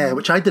about...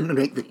 which I didn't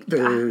make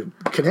the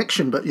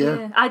connection, but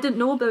I didn't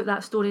know about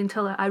that story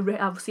until I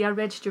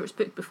read Stuart's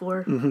book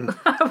before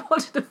I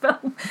watched the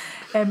film.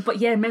 But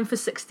yeah,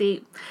 Memphis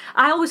 68.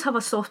 I always have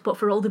a soft spot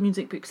for all the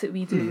music books that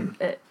we do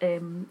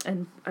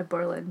at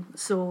Berlin.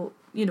 So,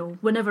 you know,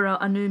 whenever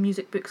a new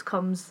music book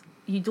comes,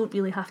 you don't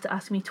really have to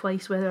ask me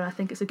twice whether I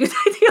think it's a good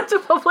idea to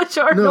publish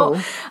it or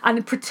not.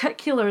 And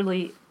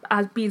particularly,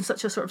 as being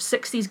such a sort of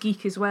 60s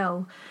geek as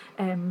well,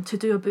 to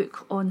do a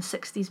book on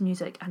 60s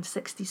music and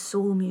 60s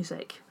soul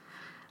music,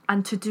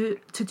 and to do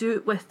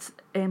it with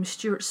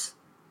Stuart's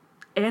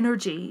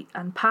energy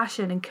and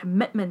passion and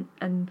commitment,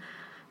 and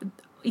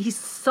he's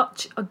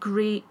such a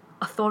great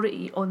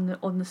authority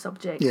on the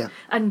subject. Yeah.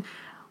 And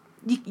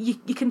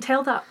you can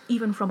tell that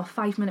even from a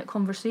 5-minute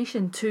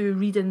conversation to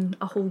reading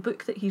a whole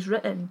book that he's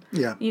written.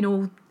 Yeah. You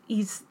know,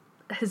 his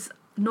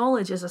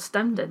knowledge is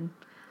astounding.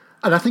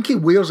 And I think he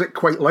wears it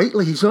quite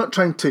lightly. He's not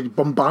trying to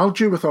bombard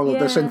you with all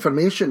of this Yeah.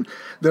 information.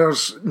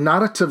 There's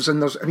narratives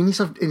and I think he's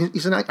a great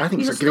writer.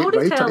 He's a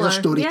storyteller.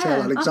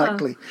 storyteller, Yeah,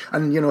 exactly.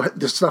 And,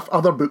 the stuff,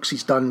 other books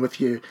he's done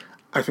with you,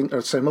 I think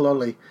are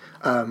similarly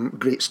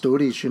great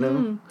stories,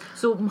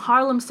 So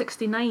Harlem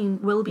 69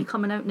 will be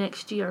coming out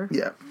next year.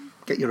 Yeah,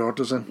 get your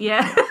orders in.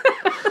 Yeah.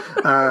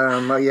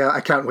 Yeah, I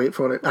can't wait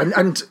for it.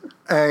 And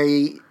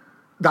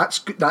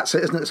that's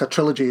it, isn't it? It's a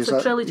trilogy. It's a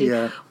trilogy.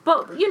 Yeah.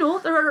 But,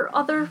 there are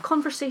other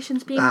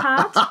conversations being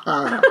had.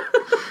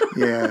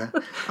 Yeah.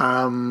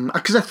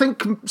 Because I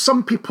think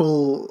some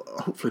people,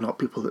 hopefully not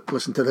people that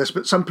listen to this,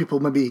 but some people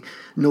maybe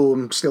know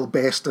him still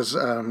best as,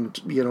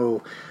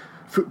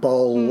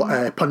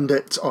 football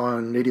pundit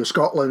on Radio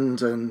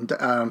Scotland and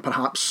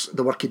perhaps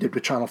the work he did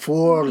with Channel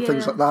 4 and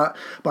things like that.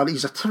 But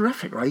he's a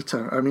terrific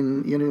writer. I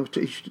mean,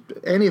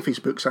 any of his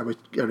books I would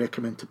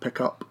recommend to pick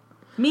up.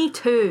 Me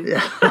too.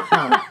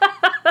 Yeah.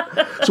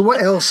 So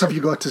what else have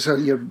you got to say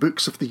your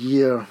books of the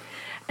year?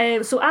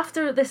 So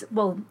after this,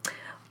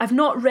 I've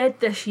not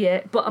read this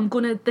yet, but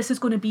this is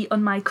gonna be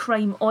on my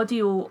crime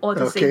audio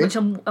odyssey, which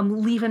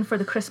I'm leaving for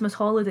the Christmas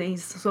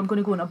holidays. So I'm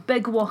gonna go on a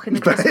big walk in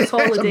the Christmas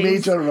holidays.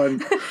 It's a major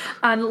run.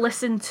 And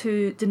listen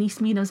to Denise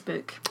Mina's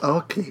book.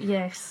 Okay.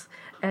 Yes.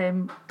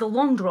 The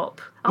Long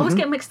Drop. I always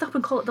get mixed up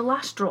and call it The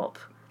Last Drop.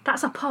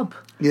 That's a pub.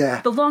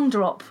 Yeah. The Long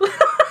Drop.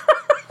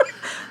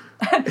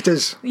 It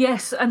is.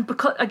 Yes, and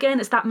because again,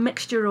 it's that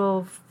mixture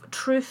of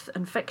truth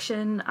and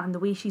fiction, and the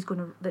way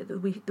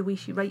the way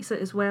she writes it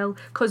as well.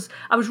 Because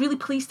I was really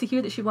pleased to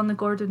hear that she won the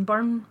Gordon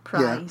Byrne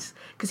Prize,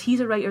 because he's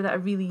a writer that I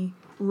really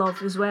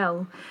love as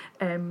well.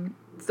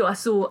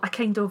 So I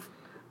kind of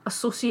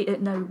associate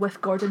it now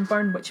with Gordon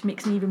Byrne, which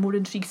makes me even more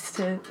intrigued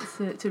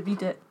to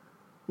read it.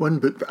 One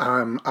book that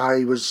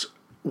I was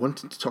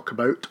wanting to talk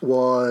about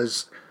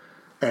was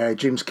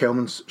James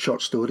Kelman's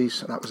short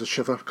stories. That was a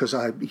shiver, because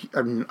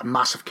I'm a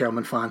massive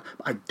Kelman fan.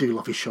 I do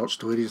love his short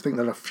stories. I think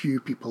there are a few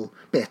people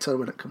better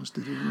when it comes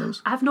to doing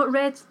those. I've not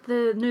read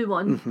the new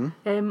one.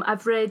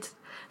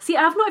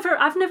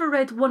 I've never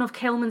read one of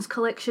Kelman's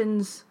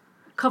collections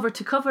cover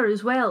to cover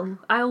as well.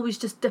 I always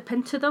just dip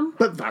into them.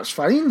 But that's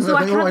fine. So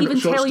I can't even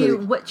tell you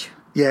which.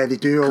 Yeah, they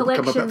do all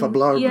become a bit of a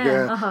blurb.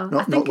 Yeah.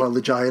 Not while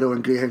the gyro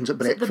and Greyhounds at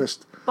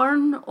breakfast. The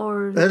Byrne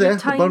or the Good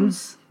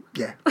Times.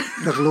 Yeah,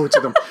 there's loads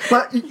of them.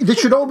 But they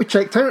should all be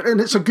checked out,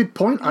 and it's a good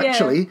point,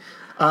 actually.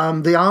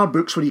 They are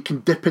books where you can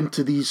dip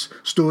into these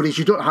stories.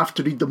 You don't have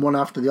to read them one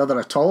after the other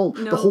at all.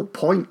 No. The whole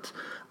point,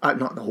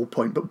 not the whole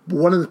point, but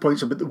one of the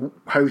points about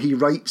how he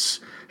writes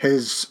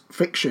his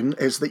fiction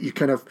is that you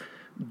kind of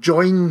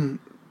join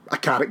a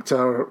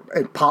character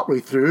partway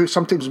through,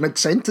 sometimes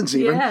mid-sentence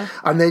even,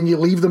 and then you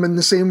leave them in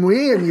the same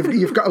way, and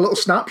you've got a little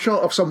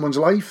snapshot of someone's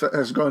life that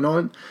has gone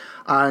on.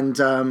 And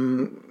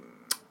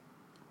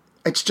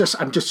I'm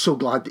just so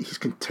glad that he's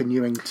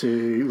continuing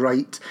to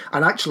write.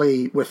 And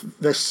actually, with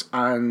this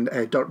and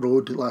Dirt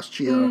Road last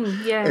year,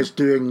 is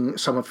doing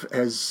some of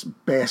his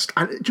best.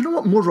 And do you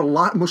know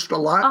what? Most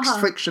relaxed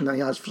fiction that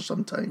he has for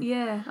some time.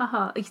 Yeah,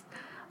 I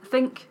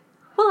think.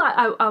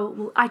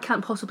 Well, I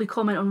can't possibly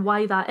comment on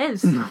why that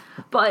is,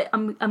 but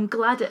I'm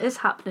glad it is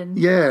happening.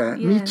 Yeah,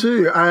 me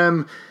too.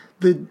 I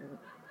don't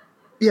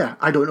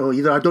know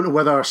either. I don't know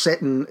whether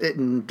setting it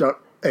in Dirt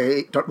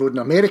Road in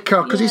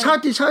America, because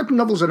he's had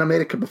novels in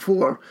America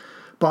before,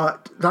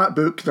 but that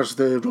book, there's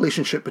the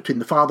relationship between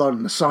the father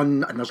and the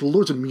son, and there's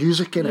loads of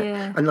music in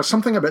it, and there's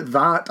something about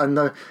that,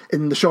 and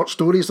in the short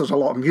stories there's a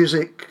lot of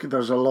music,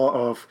 there's a lot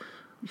of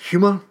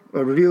humour,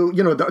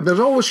 there's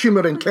always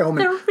humour in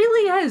Kelman. There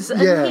really is,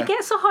 and he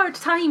gets a hard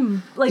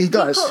time. He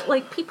does.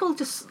 People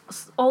just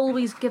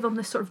always give him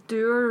this sort of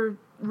dour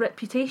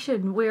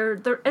reputation, where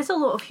there is a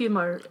lot of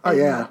humour.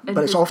 But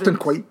it's often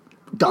quite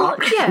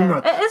dark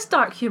humour. It is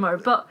dark humour,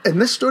 but in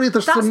this story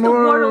there's that's some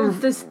more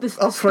world, the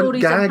upfront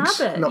gags,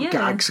 not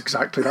gags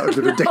exactly. That would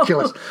be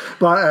ridiculous.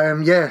 But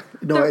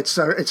it's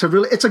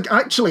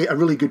actually a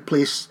really good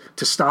place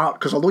to start,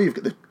 because although you've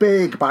got the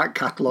big back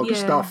catalogue of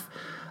stuff,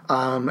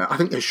 I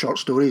think his short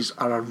stories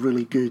are a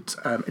really good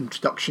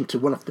introduction to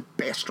one of the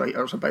best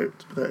writers about,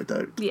 without a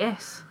doubt.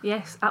 Yes,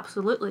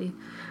 absolutely.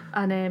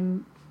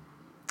 And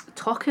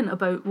talking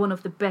about one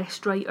of the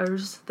best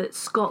writers that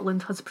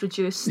Scotland has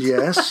produced.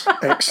 Yes,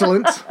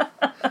 excellent.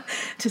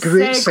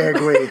 Great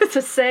segue. To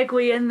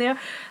segue in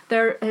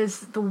there is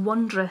the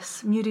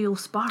wondrous Muriel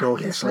Spark. Oh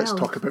yes, let's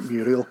talk about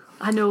Muriel.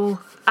 I know.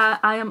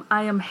 I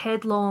am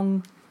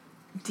headlong,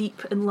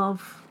 deep in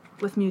love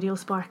with Muriel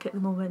Spark at the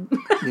moment.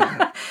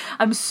 Yeah.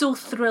 I'm so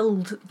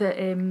thrilled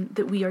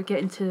that we are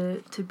getting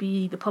to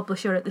be the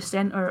publisher at the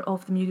centre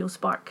of the Muriel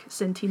Spark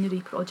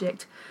Centenary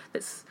project.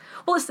 It's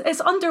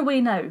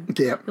underway now.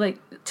 Yeah.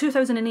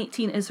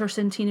 2018 is her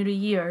centenary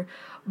year,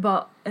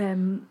 but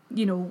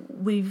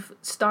we've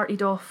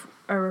started off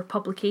our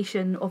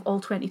publication of all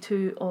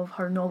 22 of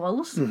her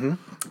novels, and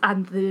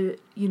the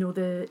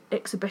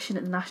exhibition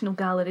at the National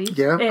Gallery,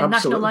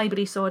 National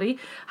Library,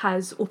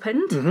 has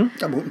opened.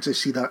 I'm hoping to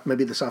see that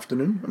maybe this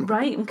afternoon.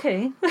 Right,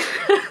 okay.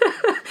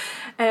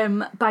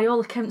 By all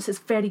accounts, it's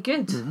very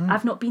good.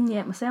 I've not been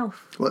yet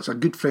myself. Well, it's a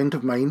good friend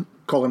of mine,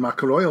 Colin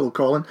McElroy, hello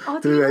Colin, Oh,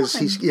 do you know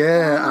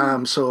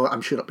him? so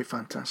I'm sure it'll be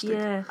fantastic.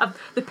 Yeah,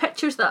 the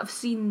pictures that I've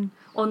seen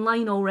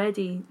online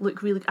already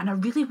look really good, and I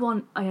really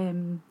want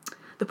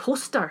the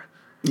poster.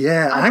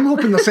 Yeah, I'm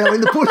hoping they're selling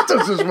the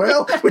posters as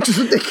well, which is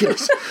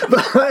ridiculous.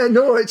 But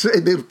no,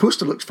 the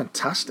poster looks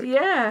fantastic.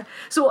 Yeah,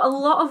 so a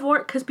lot of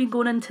work has been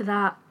going into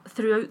that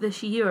throughout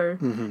this year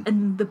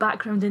in the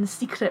background in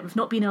secret. We've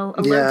not been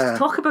allowed to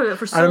talk about it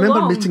for so long. I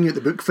remember meeting you at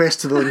the book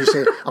festival and you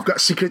said, I've got a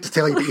secret to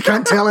tell you, but you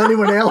can't tell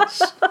anyone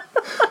else.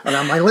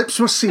 And my lips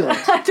were sealed.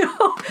 I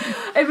know.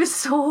 It was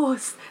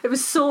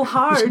so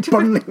hard. It's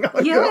burning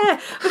on you. Yeah,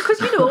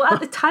 because, at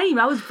the time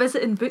I was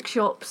visiting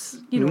bookshops,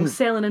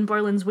 selling in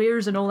Berlin's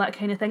wares and all that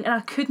kind of thing, and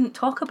I couldn't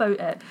talk about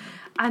it.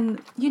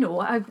 And,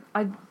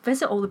 I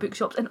visit all the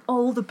bookshops and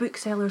all the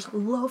booksellers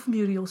love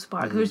Muriel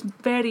Spark. There's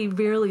very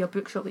rarely a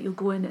bookshop that you'll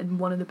go in and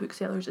one of the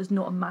booksellers is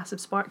not a massive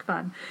Spark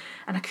fan.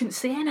 And I couldn't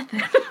say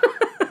anything.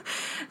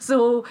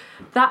 So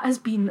that has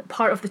been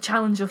part of the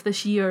challenge of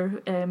this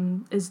year,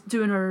 is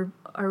doing our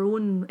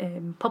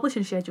own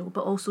publishing schedule,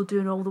 but also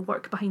doing all the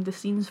work behind the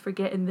scenes for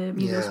getting the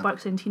Muriel Spark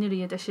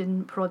Centenary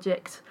Edition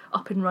project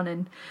up and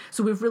running.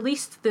 So we've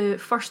released the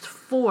first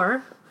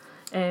 4,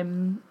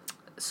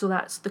 so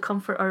that's The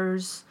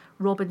Comforters,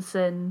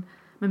 Robinson,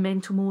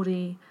 Memento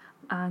Mori,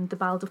 and The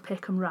Ballad of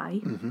Peckham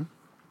Rye.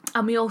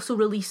 And we also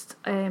released,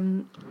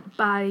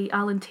 by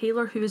Alan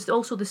Taylor, who is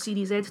also the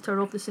series editor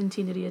of the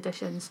Centenary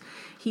editions,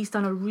 he's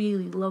done a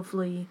really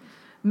lovely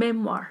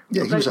memoir.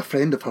 Yeah, he was a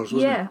friend of hers,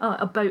 wasn't he?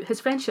 About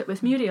his friendship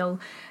with Muriel.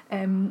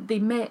 They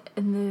met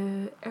in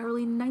the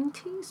early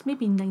 90s,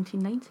 maybe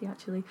 1990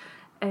 actually.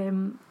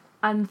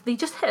 And they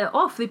just hit it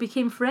off. They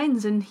became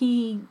friends, and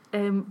he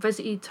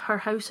visited her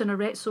house in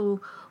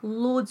Arezzo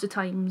loads of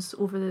times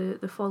over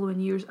the following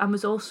years, and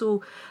was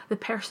also the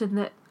person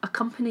that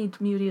accompanied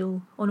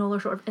Muriel on all her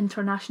sort of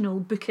international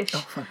bookish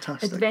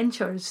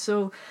adventures.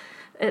 So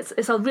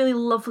it's a really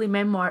lovely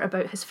memoir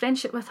about his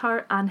friendship with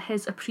her and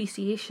his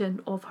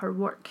appreciation of her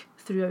work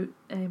throughout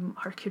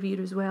her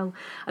career as well.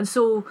 And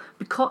so,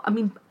 because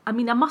I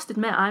must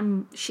admit,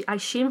 I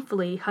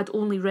shamefully had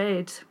only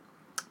read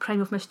Crime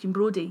of Miss Jean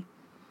Brodie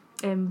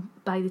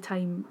by the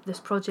time this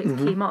project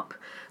came up.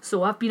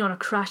 So I've been on a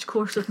crash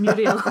course of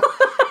Muriel.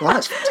 Well,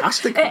 that's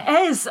fantastic. It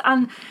is,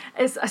 and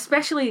it's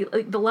especially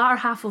like the latter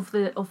half of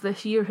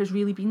this year has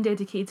really been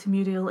dedicated to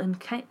Muriel,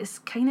 and it's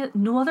kind of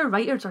no other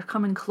writers are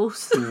coming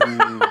close.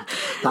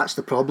 That's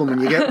the problem when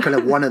you get kind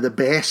of one of the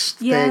best.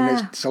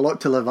 Then it's a lot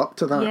to live up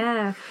to that.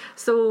 Yeah.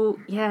 So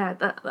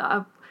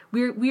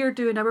we're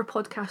doing our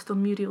podcast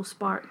on Muriel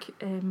Spark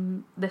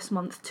this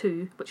month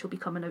too, which will be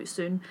coming out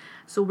soon.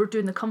 So we're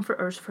doing The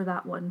Comforters for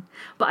that one.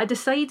 But I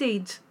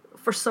decided,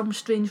 for some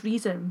strange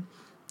reason,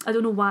 I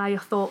don't know why, I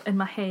thought in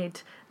my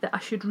head that I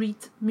should read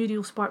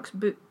Muriel Spark's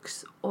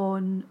books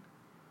on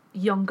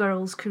young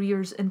girls'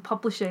 careers in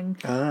publishing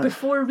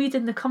before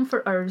reading The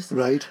Comforters.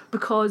 Right.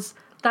 Because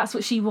that's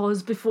what she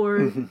was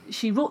before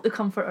she wrote The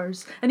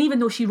Comforters. And even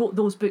though she wrote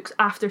those books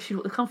after she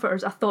wrote The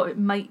Comforters, I thought it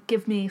might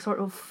give me sort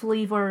of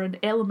flavour and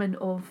element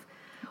of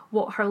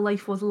what her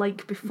life was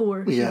like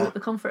before she wrote The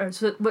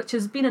Comforters, which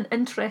has been an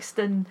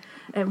interesting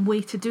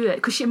way to do it.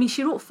 Because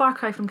she wrote Far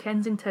Cry from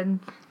Kensington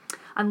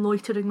and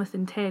Loitering with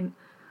Intent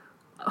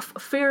a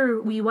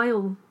fair wee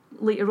while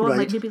later on,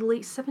 like maybe the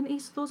late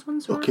 70s those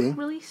ones were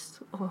released.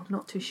 I'm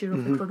not too sure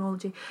of the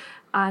chronology.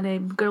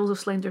 And Girls of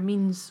Slender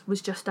Means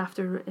was just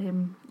after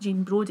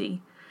Jean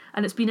Brodie.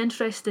 And it's been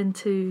interesting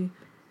to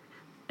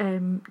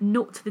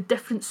note the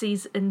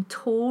differences in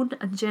tone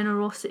and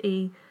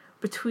generosity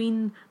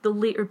between the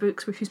later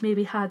books, where she's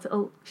maybe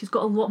she's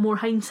got a lot more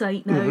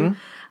hindsight now,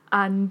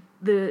 and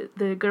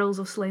the Girls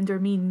of Slender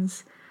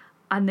Means.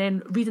 And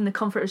then reading The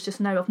Comforters just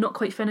now, I've not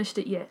quite finished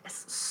it yet.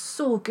 It's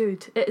so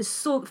good. It is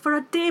so... For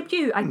a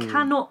debut, I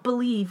cannot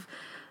believe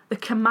the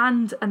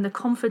command and the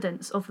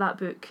confidence of that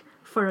book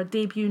for a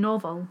debut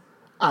novel.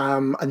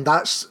 And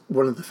that's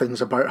one of the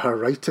things about her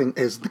writing,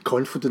 is the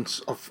confidence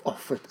of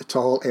it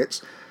all.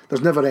 There's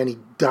never any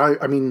doubt.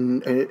 I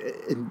mean,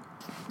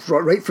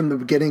 right from the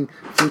beginning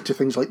through to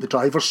things like The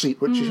Driver's Seat,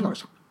 which is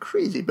it's a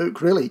crazy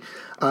book, really.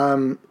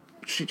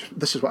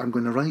 This is what I'm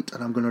going to write,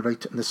 and I'm going to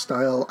write it in this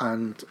style,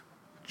 and...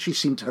 She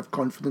seemed to have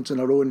confidence in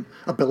her own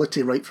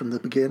ability right from the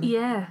beginning.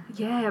 Yeah.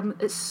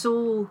 It's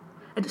so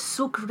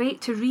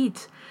great to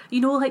read.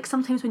 Like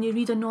sometimes when you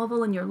read a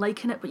novel and you're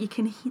liking it, but you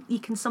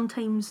can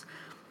sometimes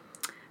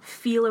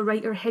feel a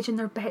writer hedging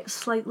their bets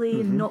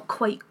slightly and not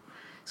quite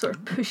sort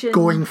of pushing,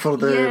 going for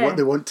what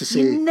they want to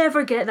say. You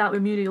never get that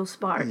with Muriel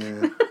Spark.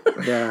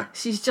 Yeah.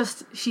 She's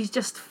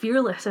just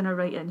fearless in her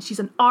writing. She's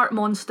an art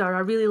monster. I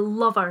really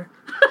love her.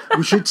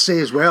 We should say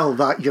as well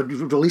that you're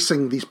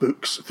releasing these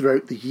books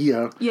throughout the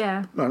year.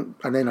 Yeah. And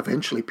then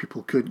eventually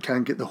people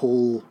can get the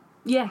whole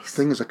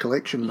thing as a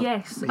collection.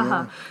 Yes.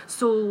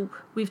 So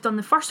we've done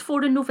the first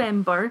 4 in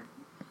November,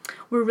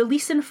 we're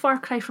releasing Far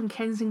Cry from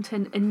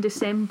Kensington in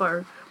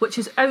December, which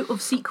is out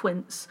of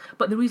sequence.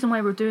 But the reason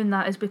why we're doing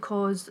that is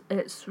because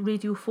it's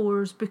Radio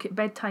 4's Book at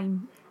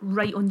Bedtime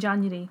right on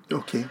January.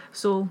 Okay.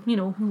 So, we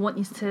want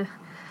you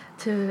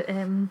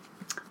to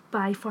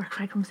buy Far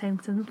Cry from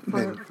Kensington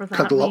for that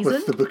cuddle reason. up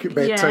with the Book at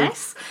Bedtime.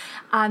 Yes.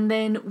 And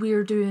then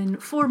we're doing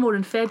 4 more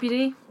in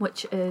February,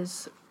 which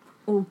is,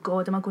 oh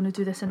God, am I going to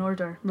do this in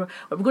order? We're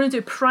going to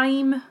do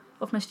Prime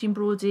of Miss Jean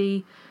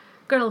Brodie,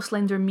 Girl of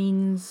Slender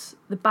Means,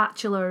 The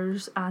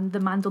Bachelors, and The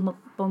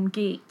Mandelbaum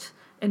Gate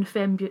in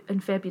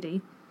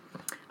February.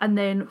 And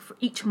then for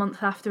each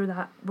month after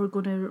that, we're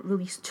going to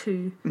release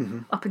 2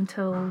 up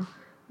until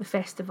the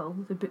festival,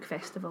 the book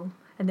festival.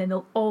 And then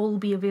they'll all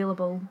be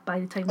available by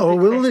the time the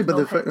book will they?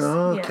 festival But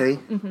hits. okay.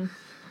 Mm-hmm.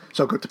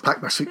 So I've got to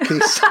pack my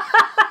suitcase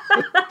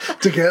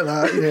to get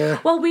that, yeah.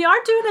 Well, we are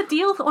doing a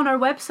deal on our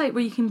website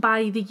where you can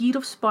buy the Year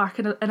of Spark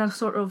in a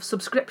sort of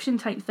subscription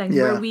type thing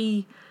where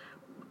we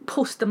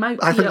post them out.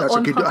 I think that's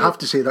a good. public. I have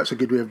to say that's a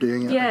good way of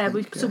doing it. Yeah,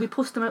 so we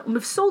post them out, and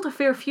we've sold a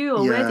fair few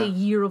already. Yeah.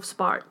 Year of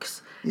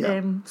Sparks.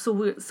 Yeah. So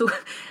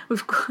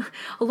we've got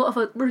a lot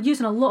of we're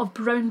using a lot of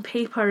brown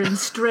paper and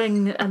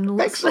string and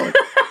lots. Excellent.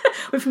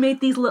 We've made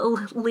these little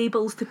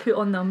labels to put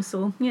on them.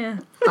 So yeah.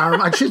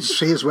 I should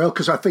say as well,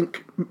 because I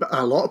think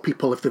a lot of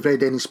people, if they've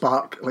read any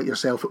Spark like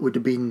yourself, it would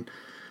have been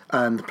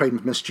the Prime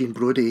of Miss Jean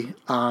Brodie.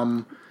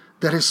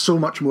 There is so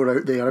much more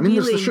out there. I mean,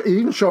 Really? there's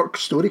even short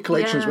story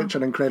collections Yeah. which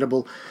are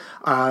incredible.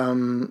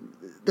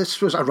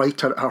 This was a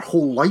writer. Her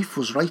whole life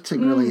was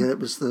writing. Really, it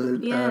was the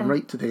Yeah.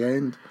 right to the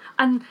end.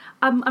 And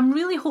I'm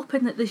really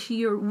hoping that this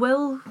year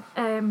will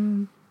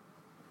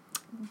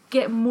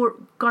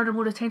garner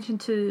more attention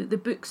to the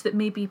books that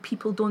maybe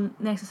people don't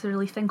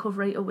necessarily think of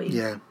right away.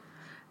 Yeah.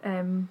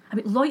 I mean,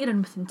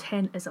 Loitering with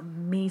Intent is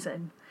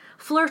amazing.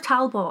 Fleur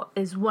Talbot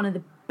is one of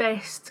the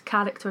best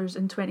characters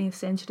in 20th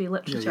century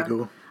literature. There you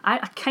go. I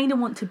kind of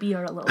want to be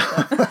her a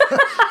little bit.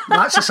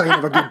 That's a sign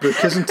of a good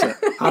book, isn't it?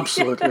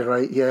 Absolutely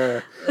right,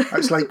 yeah.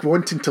 It's like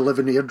wanting to live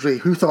in Airdrie.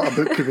 Who thought a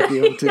book could be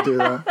able to do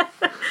that?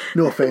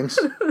 No offence.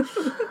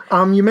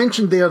 You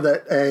mentioned there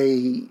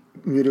that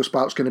Muriel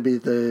Spark's going to be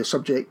the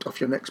subject of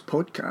your next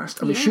podcast.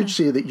 And we should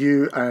say that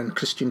you and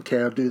Christian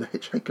Kerr do the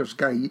Hitchhiker's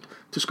Guide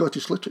to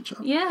Scottish Literature.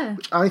 Yeah.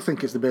 Which I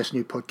think is the best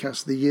new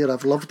podcast of the year.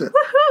 I've loved it.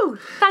 Woohoo!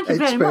 Thank you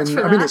very much for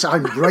that. I mean,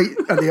 I'm right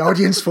at the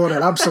audience for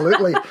it,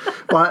 absolutely.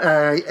 But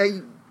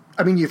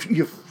I mean,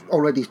 you've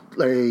already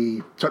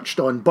touched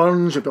on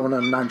Burns. You've done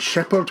on Nan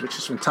Shepherd, which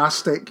is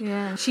fantastic.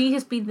 Yeah, she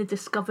has been the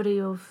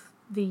discovery of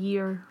the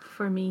year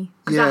for me,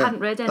 because Yeah. I hadn't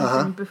read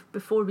anything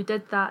before we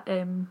did that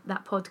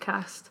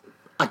podcast.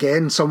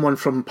 Again, someone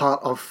from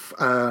part of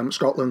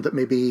Scotland that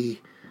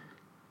maybe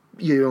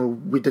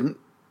we didn't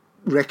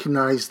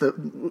recognise the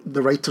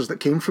writers that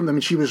came from them.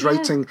 And she was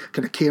writing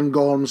kind of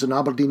Cairngorms and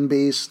Aberdeen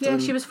based. Yeah,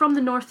 she was from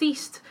the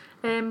northeast,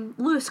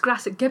 Lewis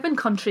Grassic Gibbon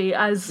country,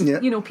 as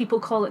people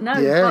call it now.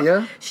 Yeah, but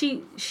yeah.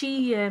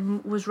 She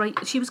was right.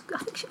 I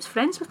think she was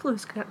friends with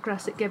Lewis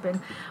Grassic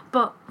Gibbon,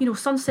 but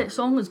Sunset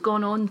Song has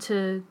gone on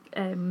to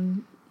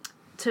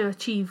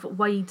achieve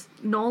wide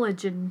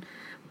knowledge, and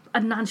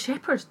Nan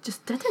Shepherd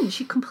just didn't.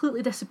 She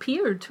completely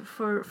disappeared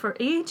for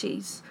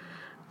ages.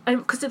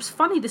 Because it was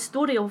funny, the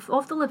story of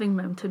The Living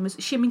Mountain was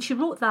she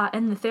wrote that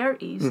in the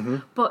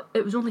 30s, but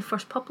it was only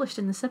first published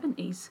in the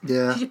 70s.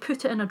 Yeah. She just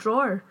put it in a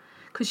drawer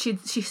because she had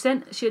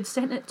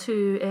sent it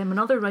to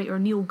another writer,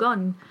 Neil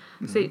Gunn,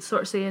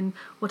 sort of saying,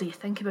 "What do you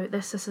think about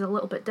this? This is a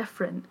little bit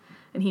different,"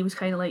 and he was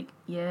kind of like,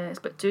 "Yeah, it's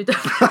a bit too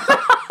different."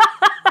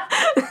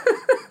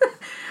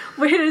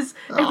 Whereas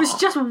it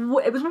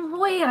was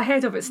way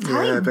ahead of its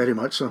time. Yeah, very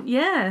much so.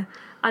 Yeah,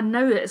 and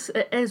now it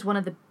is one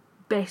of the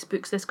best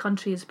books this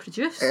country has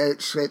produced.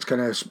 It's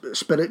kind of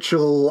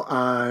spiritual,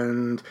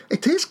 and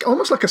it is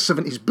almost like a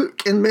 70s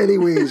book in many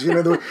ways.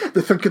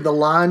 They think of the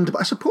land,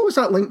 but I suppose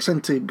that links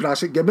into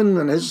Grassic Gibbon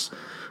and his,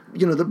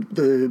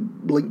 the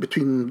link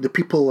between the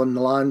people and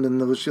the land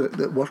and those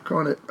that work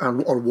on it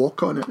or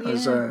walk on it,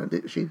 as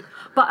she did.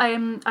 But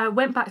I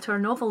went back to her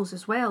novels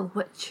as well,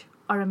 which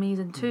are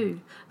amazing too.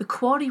 The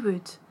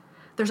Quarrywood.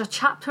 There's a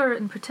chapter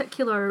in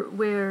particular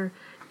where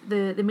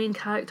the main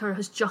character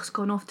has just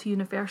gone off to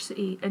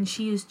university, and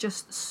she is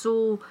just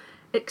so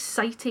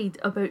excited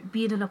about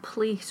being in a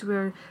place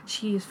where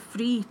she is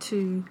free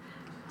to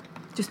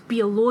just be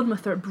alone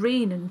with her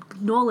brain and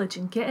knowledge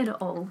and getting it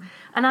all.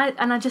 And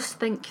I just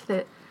think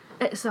that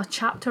it's a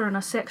chapter and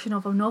a section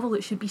of a novel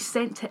that should be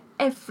sent to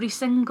every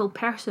single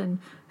person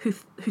who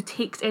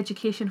takes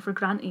education for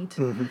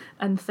granted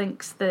and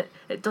thinks that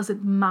it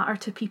doesn't matter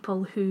to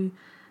people who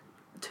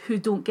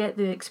don't get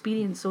the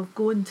experience of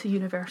going to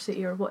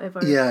university or whatever.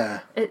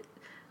 Yeah.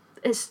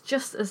 It's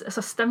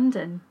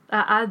astounding.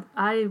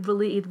 I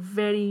related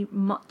very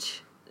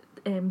much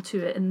to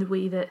it in the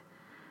way that,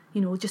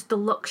 just the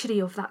luxury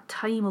of that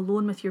time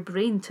alone with your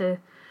brain to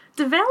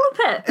develop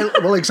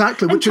it. Well,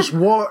 exactly, which is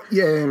what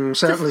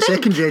certainly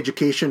secondary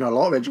education, a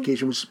lot of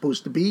education was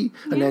supposed to be,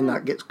 and then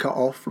that gets cut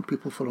off from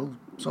people for all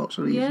sorts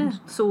of reasons. Yeah,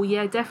 so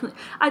yeah, definitely.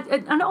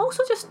 And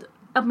also just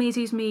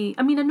amazes me,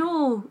 I mean, I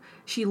know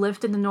she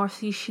lived in the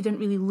Northeast, she didn't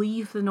really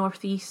leave the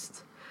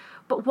Northeast,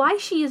 but why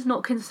she is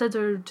not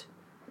considered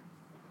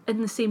in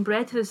the same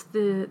breath as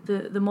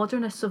the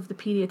modernists of the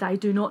period, I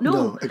do not know.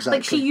 No, exactly.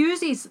 Like, she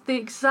uses the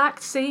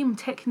exact same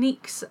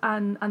techniques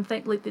and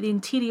think like the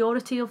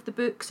interiority of the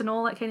books and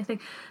all that kind of thing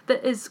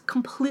that is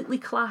completely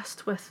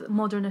classed with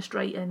modernist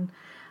writing,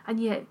 and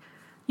yet,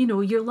 you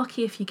know, you're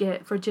lucky if you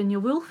get Virginia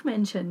Woolf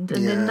mentioned,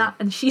 and then that,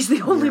 and she's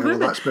the only woman.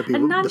 Well, that's maybe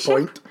and the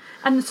point.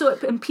 And so,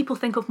 and people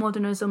think of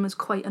modernism as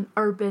quite an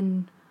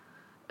urban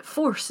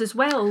force as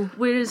well,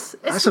 whereas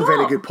that's a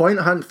very good point.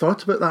 I hadn't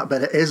thought about that,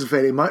 but it is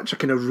very much a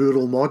kind of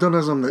rural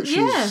modernism that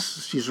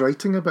she's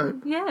writing about.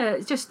 Yeah,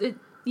 it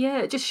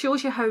just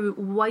shows you how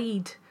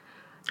wide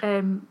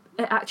it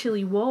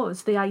actually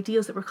was, the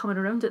ideas that were coming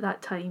around at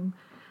that time,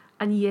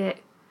 and yet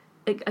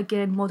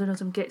again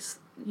modernism gets,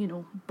 you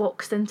know,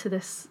 boxed into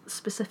this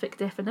specific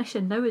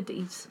definition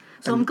nowadays.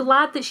 So I'm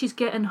glad that she's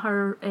getting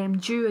her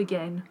due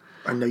again.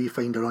 And now you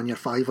find her on your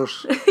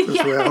Fivers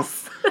as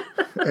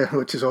well,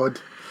 which is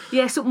odd.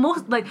 Yeah, so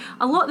most, like,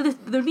 a lot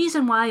of the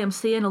reason why I'm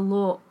saying a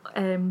lot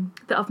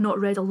that I've not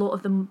read a lot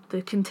of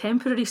the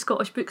contemporary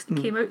Scottish books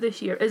that came out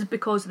this year is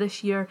because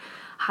this year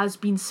has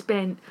been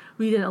spent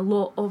reading a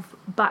lot of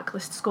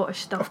backlist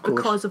Scottish stuff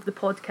because of the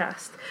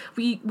podcast.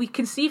 We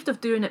conceived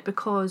of doing it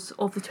because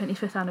of the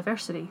 25th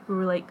anniversary. We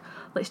were like,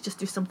 let's just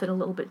do something a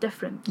little bit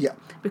different. Yeah.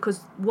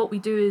 Because what we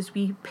do is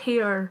we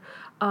pair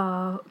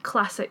a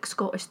classic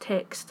Scottish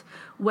text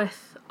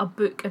with a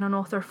book and an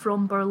author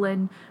from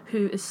Berlin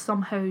who is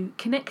somehow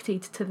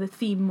connected to the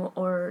theme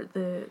or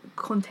the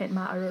content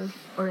matter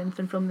or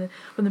anything from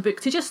the book,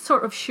 to just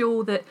sort of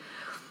show that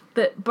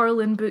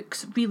Berlin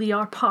books really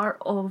are part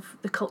of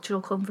the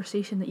cultural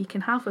conversation that you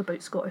can have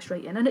about Scottish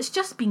writing. And it's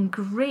just been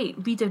great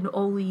reading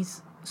all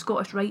these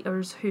Scottish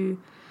writers who,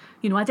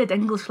 you know, I did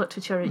English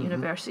literature at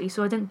university,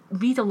 so I didn't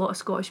read a lot of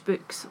Scottish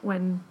books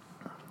when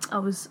I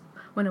was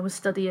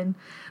studying.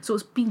 So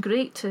it's been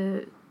great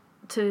to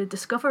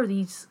discover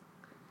these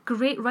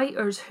great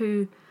writers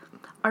who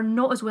are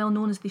not as well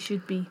known as they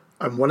should be.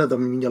 And one of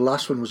them, I mean, your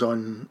last one was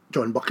on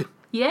John Buchan.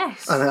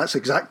 Yes. And that's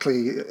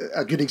exactly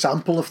a good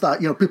example of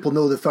that. You know, people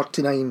know the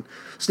 39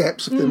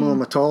 Steps if they know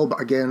him at all,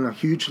 but again, a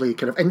hugely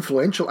kind of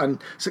influential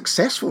and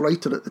successful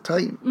writer at the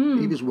time.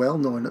 He was well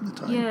known at the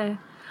time. Yeah.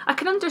 I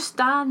can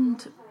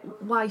understand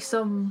why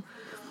some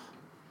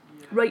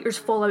writers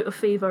fall out of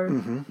favour.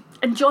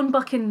 And John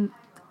Buchan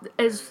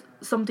is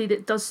somebody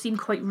that does seem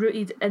quite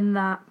rooted in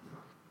that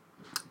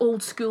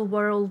old school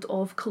world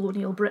of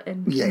colonial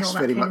Britain. Yes, and all that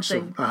very kind much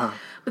of thing. so.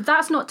 But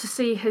that's not to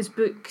say his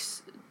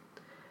books,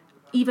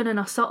 even in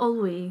a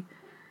subtle way,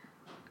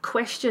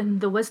 question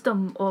the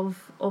wisdom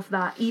of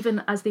that,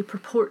 even as they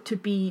purport to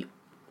be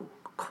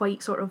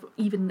quite sort of,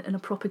 even in a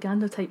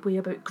propaganda type way,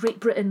 about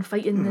Great Britain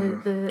fighting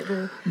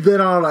the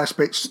There are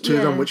aspects to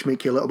them which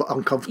make you a little bit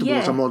uncomfortable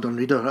as a modern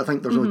reader. I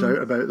think there's no doubt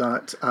about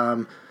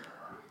that.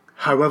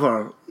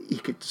 However, he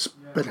could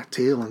spin a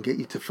tale and get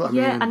you to...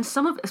 and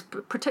some of it,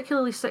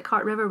 particularly Sick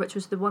Heart River, which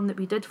was the one that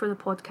we did for the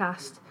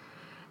podcast,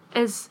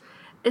 it's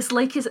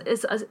like it's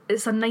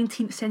a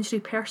 19th century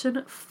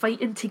person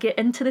fighting to get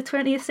into the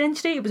 20th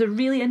century. It was a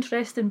really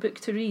interesting book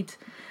to read,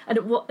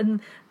 and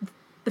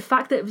the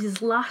fact that it was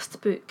his last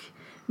book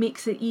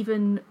makes it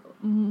even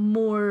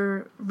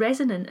more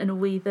resonant in a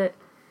way that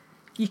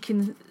you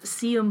can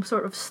see him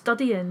sort of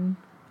studying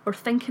or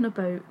thinking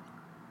about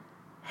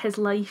his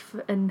life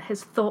and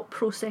his thought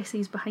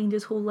processes behind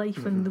his whole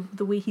life and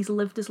the way he's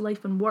lived his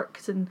life and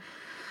worked and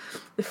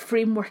the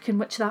framework in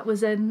which that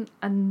was in,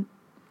 and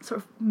sort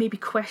of maybe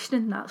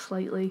questioning that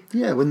slightly.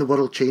 Yeah, when the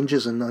world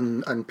changes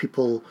and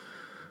people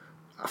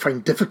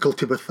find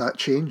difficulty with that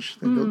change,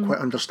 they don't quite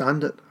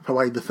understand it,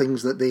 why the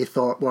things that they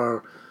thought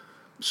were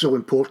so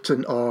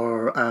important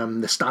or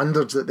the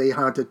standards that they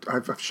had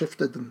have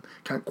shifted and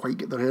can't quite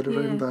get their head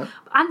around that.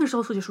 And there's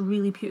also just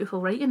really beautiful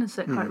writing in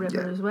Sick Heart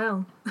River as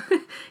well.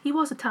 He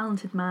was a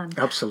talented man.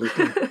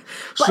 Absolutely. But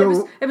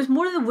so it was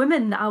more the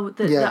women that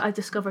I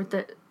discovered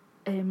that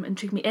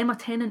intrigued me. Emma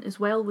Tennant as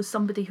well was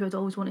somebody who I'd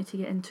always wanted to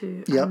get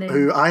into. Yeah,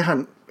 who I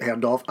hadn't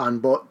heard of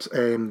and bought.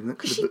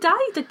 She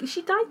died.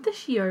 She died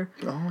this year.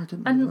 Oh, I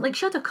didn't know And that. like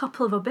she had a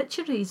couple of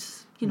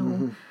obituaries, you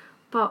know,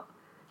 but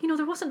you know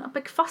there wasn't a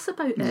big fuss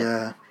about it.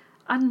 Yeah.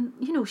 And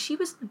you know she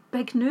was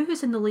big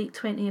news in the late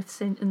 20th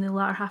century, in the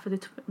latter half of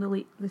the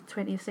late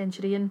 20th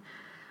century,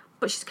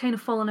 but she's kind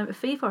of fallen out of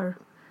favour.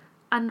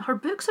 And her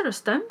books are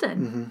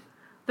astounding.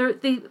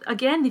 They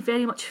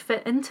very much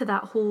fit into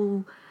that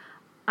whole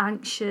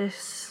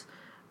anxious,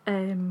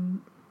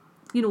 you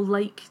know,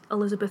 like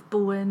Elizabeth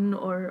Bowen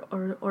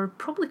or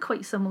probably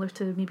quite similar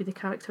to maybe the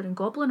character in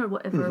Goblin or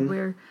whatever,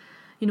 where,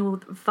 you know,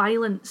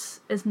 violence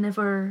is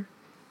never...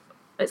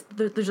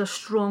 there's a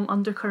strong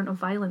undercurrent of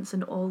violence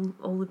in all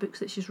the books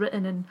that she's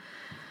written, and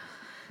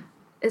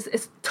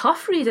it's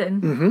tough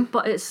reading,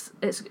 but it's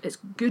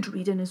good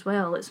reading as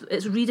well.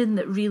 It's reading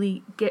that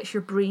really gets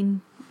your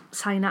brain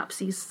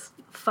synapses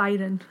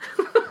firing.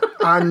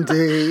 And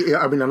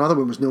I mean, another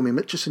one was Naomi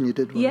Mitchison. You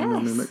did one yes.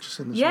 with Naomi Mitchison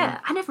as well. Yeah,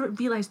 I never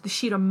realised the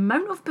sheer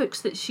amount of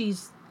books that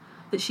she's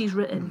that she's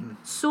written.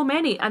 So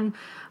many, and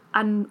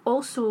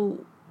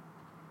also,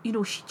 you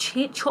know,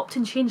 she chopped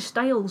and changed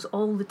styles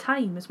all the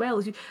time as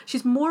well.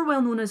 She's more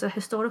well known as a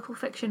historical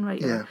fiction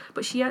writer,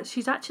 but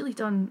she's actually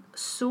done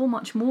so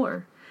much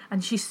more.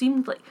 And she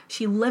seemed like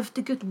she lived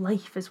a good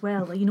life as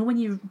well. Like, you know, when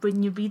you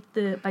read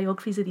the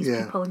biographies of these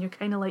people, and you're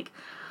kind of like,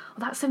 oh,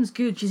 that sounds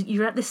good.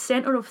 You're at the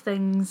centre of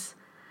things,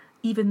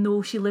 even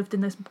though she lived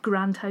in this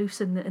grand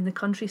house in the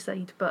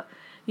countryside. But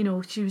you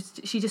know, she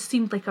just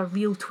seemed like a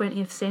real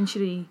 20th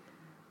century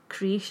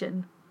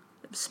creation,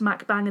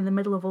 smack bang in the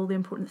middle of all the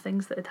important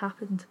things that had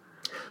happened.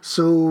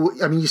 So,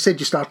 I mean, you said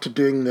you started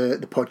doing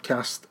the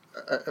podcast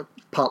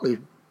partly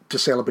to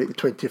celebrate the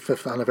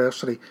 25th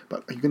anniversary,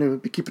 but are you going to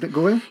be keeping it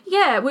going?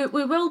 Yeah, we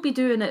will be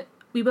doing it.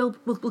 We'll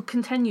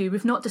continue.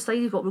 We've not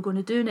decided what we're going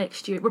to do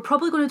next year. We're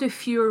probably going to do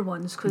fewer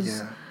ones,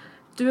 because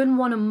doing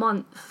one a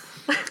month,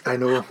 I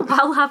know,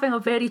 while having a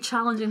very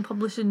challenging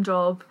publishing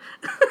job,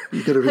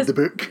 you got to read the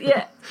book.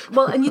 Yeah,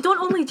 well, and you don't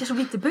only just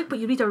read the book, but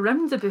you read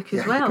around the book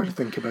as well. You got to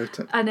think about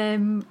it.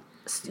 And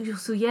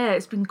so yeah,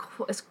 it's been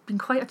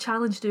quite a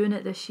challenge doing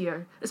it this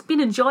year. It's been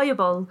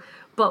enjoyable,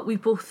 but we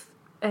both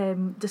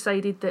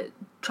decided that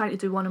trying to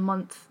do one a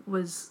month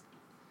was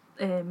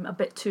a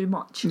bit too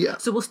much. Yeah.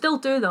 So we'll still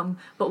do them,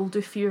 but we'll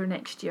do fewer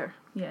next year.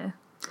 Yeah.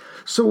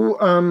 So,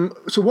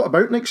 so what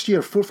about next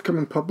year?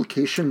 Forthcoming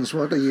publications.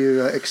 What are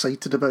you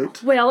excited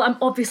about? Well, I'm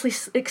obviously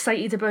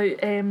excited about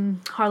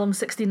Harlem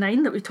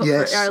 69 that we talked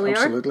about earlier.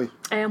 Yes, absolutely.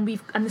 And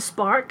the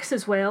Sparks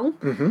as well.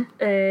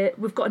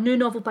 Mm-hmm. We've got a new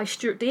novel by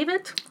Stuart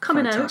David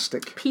coming out.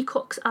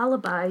 Peacock's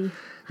Alibi.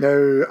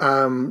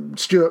 Now,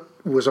 Stuart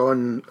was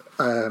on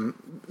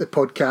the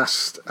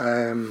podcast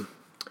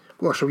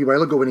a wee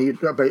while ago when he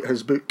about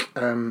his book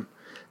In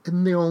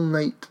the All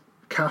Night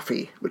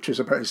Cafe, which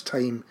was about his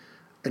time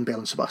in Belle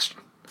and Sebastian.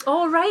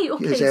 Oh, right,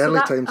 okay. His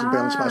early times in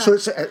Belle and Sebastian.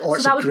 So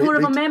it's that was more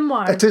of a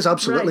memoir? It is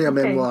absolutely a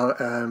memoir.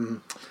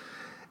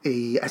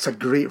 It's a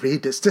great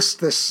read. It's just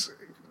this,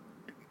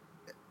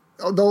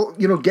 although,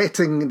 you know,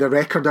 getting the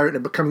record out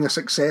and becoming a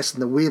success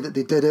and the way that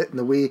they did it and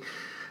the way,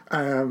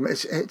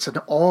 it's an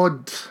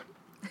odd...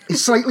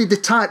 He's slightly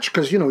detached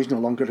because, you know, he's no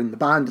longer in the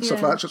band and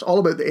stuff like that. So it's all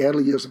about the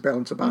early years of Belle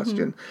and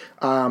Sebastian.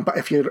 Mm-hmm. But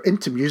if you're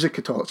into music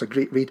at all, it's a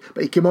great read.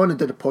 But he came on and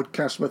did a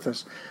podcast with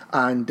us,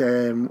 and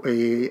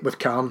with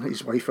Karen,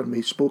 his wife, and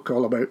we spoke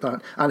all about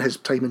that and his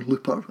time in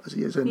Looper, as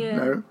he is in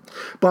now.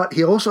 But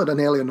he also had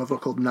an earlier novel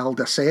called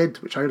Nalda Said,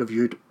 which I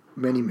reviewed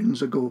many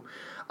moons ago,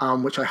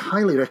 which I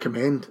highly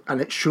recommend, and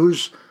it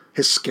shows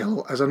his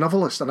skill as a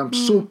novelist, and I'm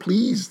so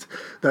pleased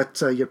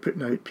that you're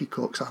putting out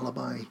Peacock's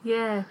Alibi.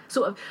 Yeah,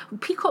 so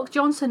Peacock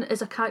Johnson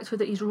is a character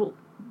that he's wrote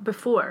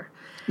before.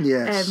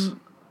 Yes.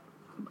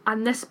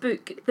 And this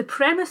book, the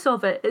premise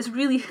of it is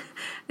really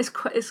is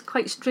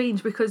quite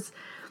strange, because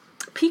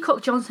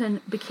Peacock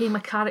Johnson became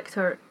a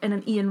character in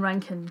an Ian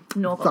Rankin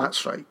novel.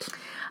 That's right.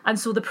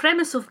 And so the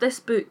premise of this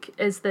book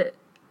is that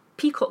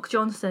Peacock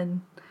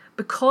Johnson,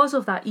 because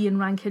of that Ian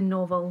Rankin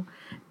novel,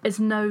 is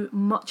now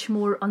much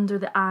more under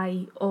the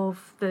eye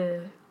of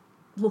the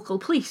local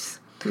police.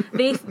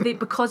 They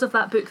because of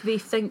that book, they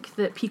think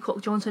that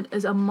Peacock Johnson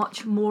is a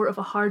much more of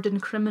a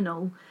hardened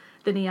criminal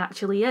than he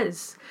actually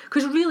is.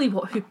 Because really,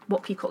 what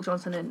Peacock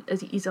Johnson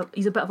is, he's a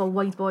bit of a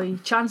wide boy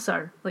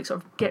chancer, like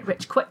sort of get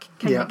rich quick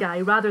kind of guy,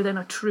 rather than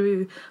a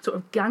true sort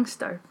of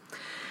gangster.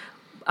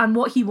 And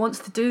what he wants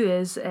to do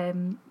is,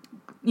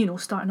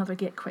 start another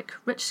get quick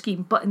rich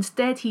scheme, but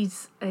instead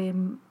he's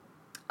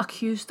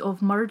accused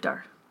of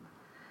murder,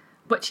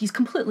 which he's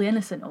completely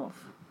innocent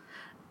of.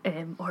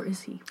 Or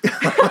is he?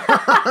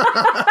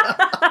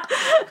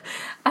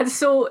 And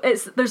so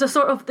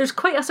there's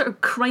quite a sort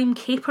of crime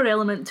caper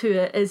element to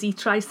it as he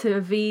tries to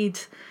evade,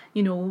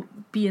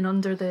 being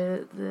under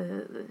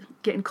the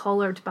getting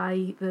collared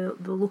by the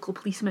local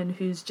policeman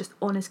who's just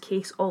on his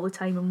case all the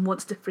time and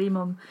wants to frame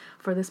him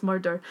for this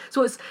murder.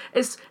 So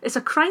it's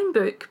a crime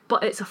book,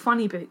 but it's a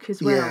funny book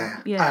as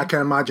well. Yeah. I can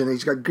imagine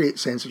he's got a great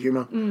sense of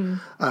humour,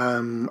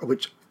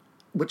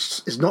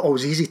 which is not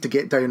always easy to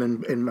get down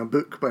in my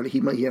book, but I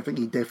think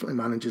he definitely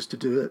manages to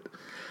do it.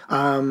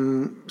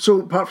 So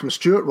apart from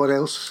Stuart, what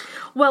else?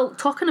 Well,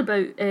 talking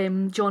about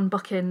John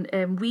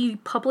Buchan, we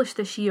published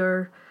this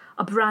year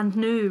a brand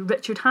new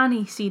Richard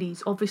Hannay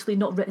series, obviously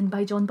not written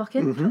by John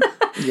Buchan.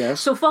 Mm-hmm. Yes.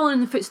 So following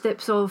in the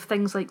footsteps of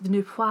things like the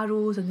new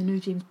Poirots and the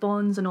new James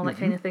Bonds and all that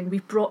kind of thing,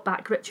 we've brought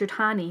back Richard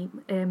Hannay.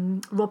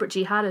 Robert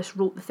J. Harris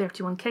wrote The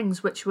 31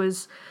 Kings, which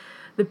was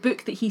the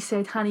book that he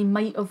said Hannay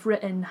might have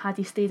written had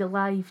he stayed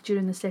alive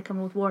during the Second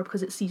World War,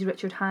 because it sees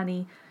Richard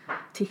Hannay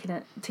taking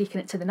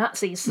it to the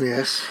Nazis.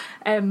 Yes.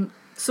 And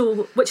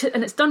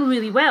it's done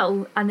really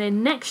well. And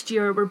then next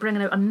year we're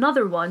bringing out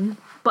another one,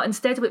 but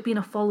instead of it being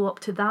a follow-up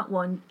to that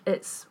one,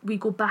 we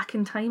go back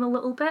in time a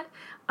little bit,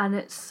 and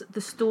it's the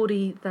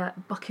story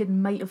that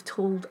Buchan might have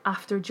told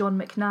after John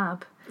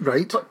McNabb.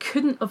 Right. But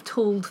couldn't have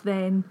told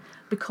then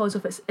because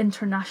of its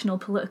international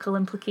political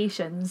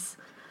implications,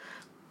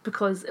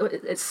 because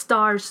it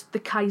stars the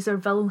Kaiser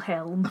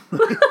Wilhelm.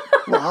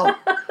 Wow.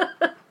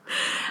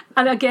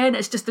 And again,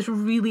 it's just this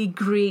really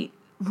great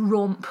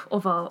romp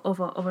of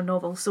a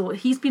novel. So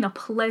he's been a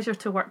pleasure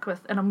to work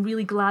with, and I'm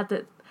really glad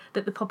that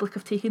the public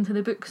have taken to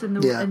the books in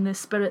the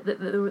spirit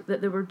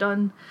that they were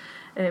done,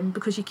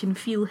 because you can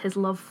feel his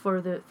love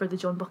for the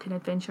John Buchan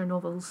adventure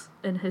novels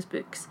in his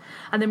books.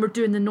 And then we're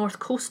doing the North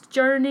Coast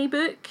Journey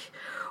book.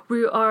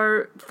 We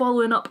are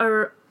following up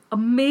our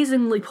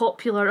amazingly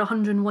popular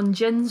 101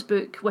 Gins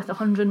book with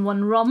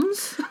 101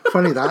 rums.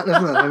 Funny that,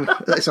 isn't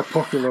it? It's a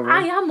popular one.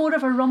 I am more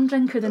of a rum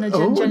drinker than a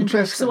gin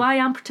book, so I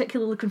am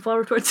particularly looking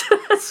forward towards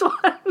this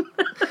one.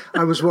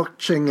 I was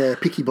watching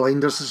Peaky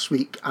Blinders this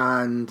week,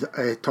 and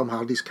Tom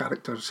Hardy's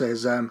character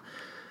says,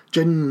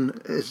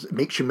 gin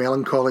makes you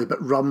melancholy,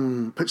 but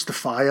rum puts the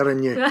fire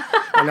in you.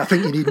 And I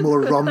think you need more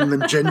rum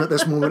than gin at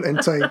this moment in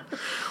time.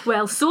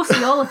 Well, so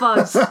see all of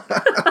us.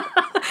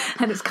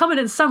 And it's coming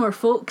in summer,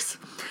 folks.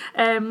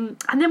 And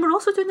then we're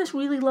also doing this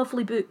really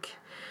lovely book.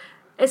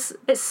 It's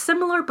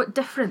similar but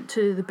different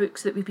to the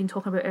books that we've been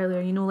talking about earlier,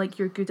 you know, like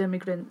your Good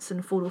Immigrants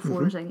and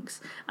 404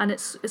 Inks. And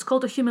it's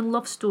called A Human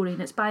Love Story,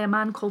 and it's by a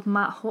man called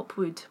Matt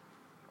Hopwood.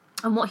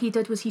 And what he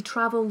did was he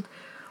travelled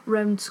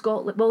round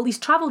Scotland. Well, he's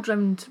travelled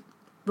round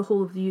the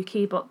whole of the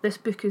UK, but this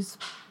book is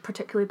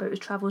particularly about his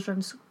travels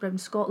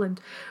round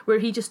Scotland, where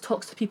he just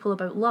talks to people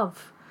about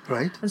love.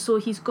 Right. And so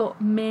he's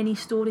got many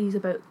stories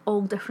about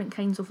all different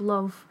kinds of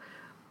love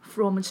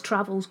from his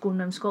travels going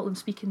around Scotland,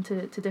 speaking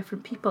to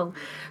different people.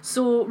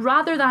 So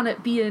rather than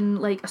it being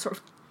like a sort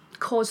of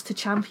cause to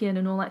champion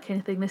and all that kind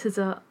of thing, this is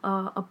a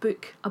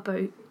book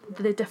about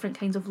the different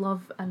kinds of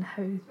love and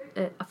how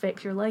it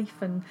affects your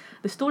life and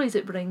the stories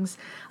it brings.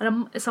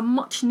 And it's a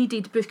much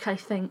needed book, I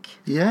think.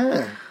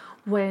 Yeah.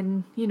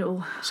 When, you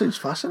know... Sounds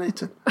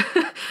fascinating.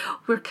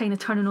 We're kind of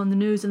turning on the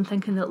news and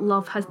thinking that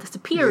love has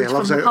disappeared from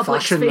love's the out of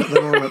public fashion sphere. at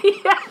the moment.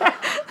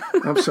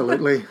 Yeah.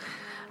 Absolutely.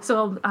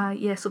 So,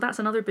 so that's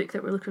another book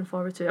that we're looking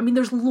forward to. I mean,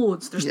 there's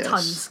loads, there's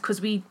tons,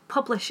 because we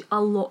publish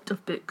a lot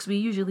of books. We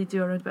usually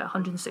do around about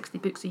 160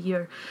 books a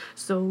year.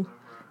 So,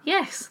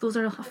 yes, those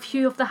are a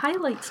few of the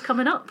highlights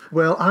coming up.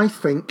 Well, I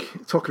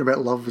think talking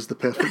about love is the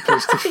perfect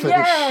place to finish.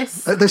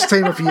 Yes! At this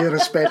time of year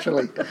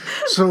especially.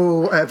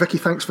 So, Vicky,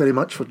 thanks very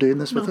much for doing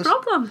this with us. No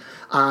problem.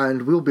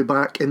 And we'll be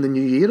back in the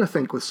new year, I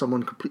think, with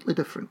someone completely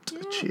different.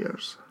 Yeah.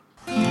 Cheers.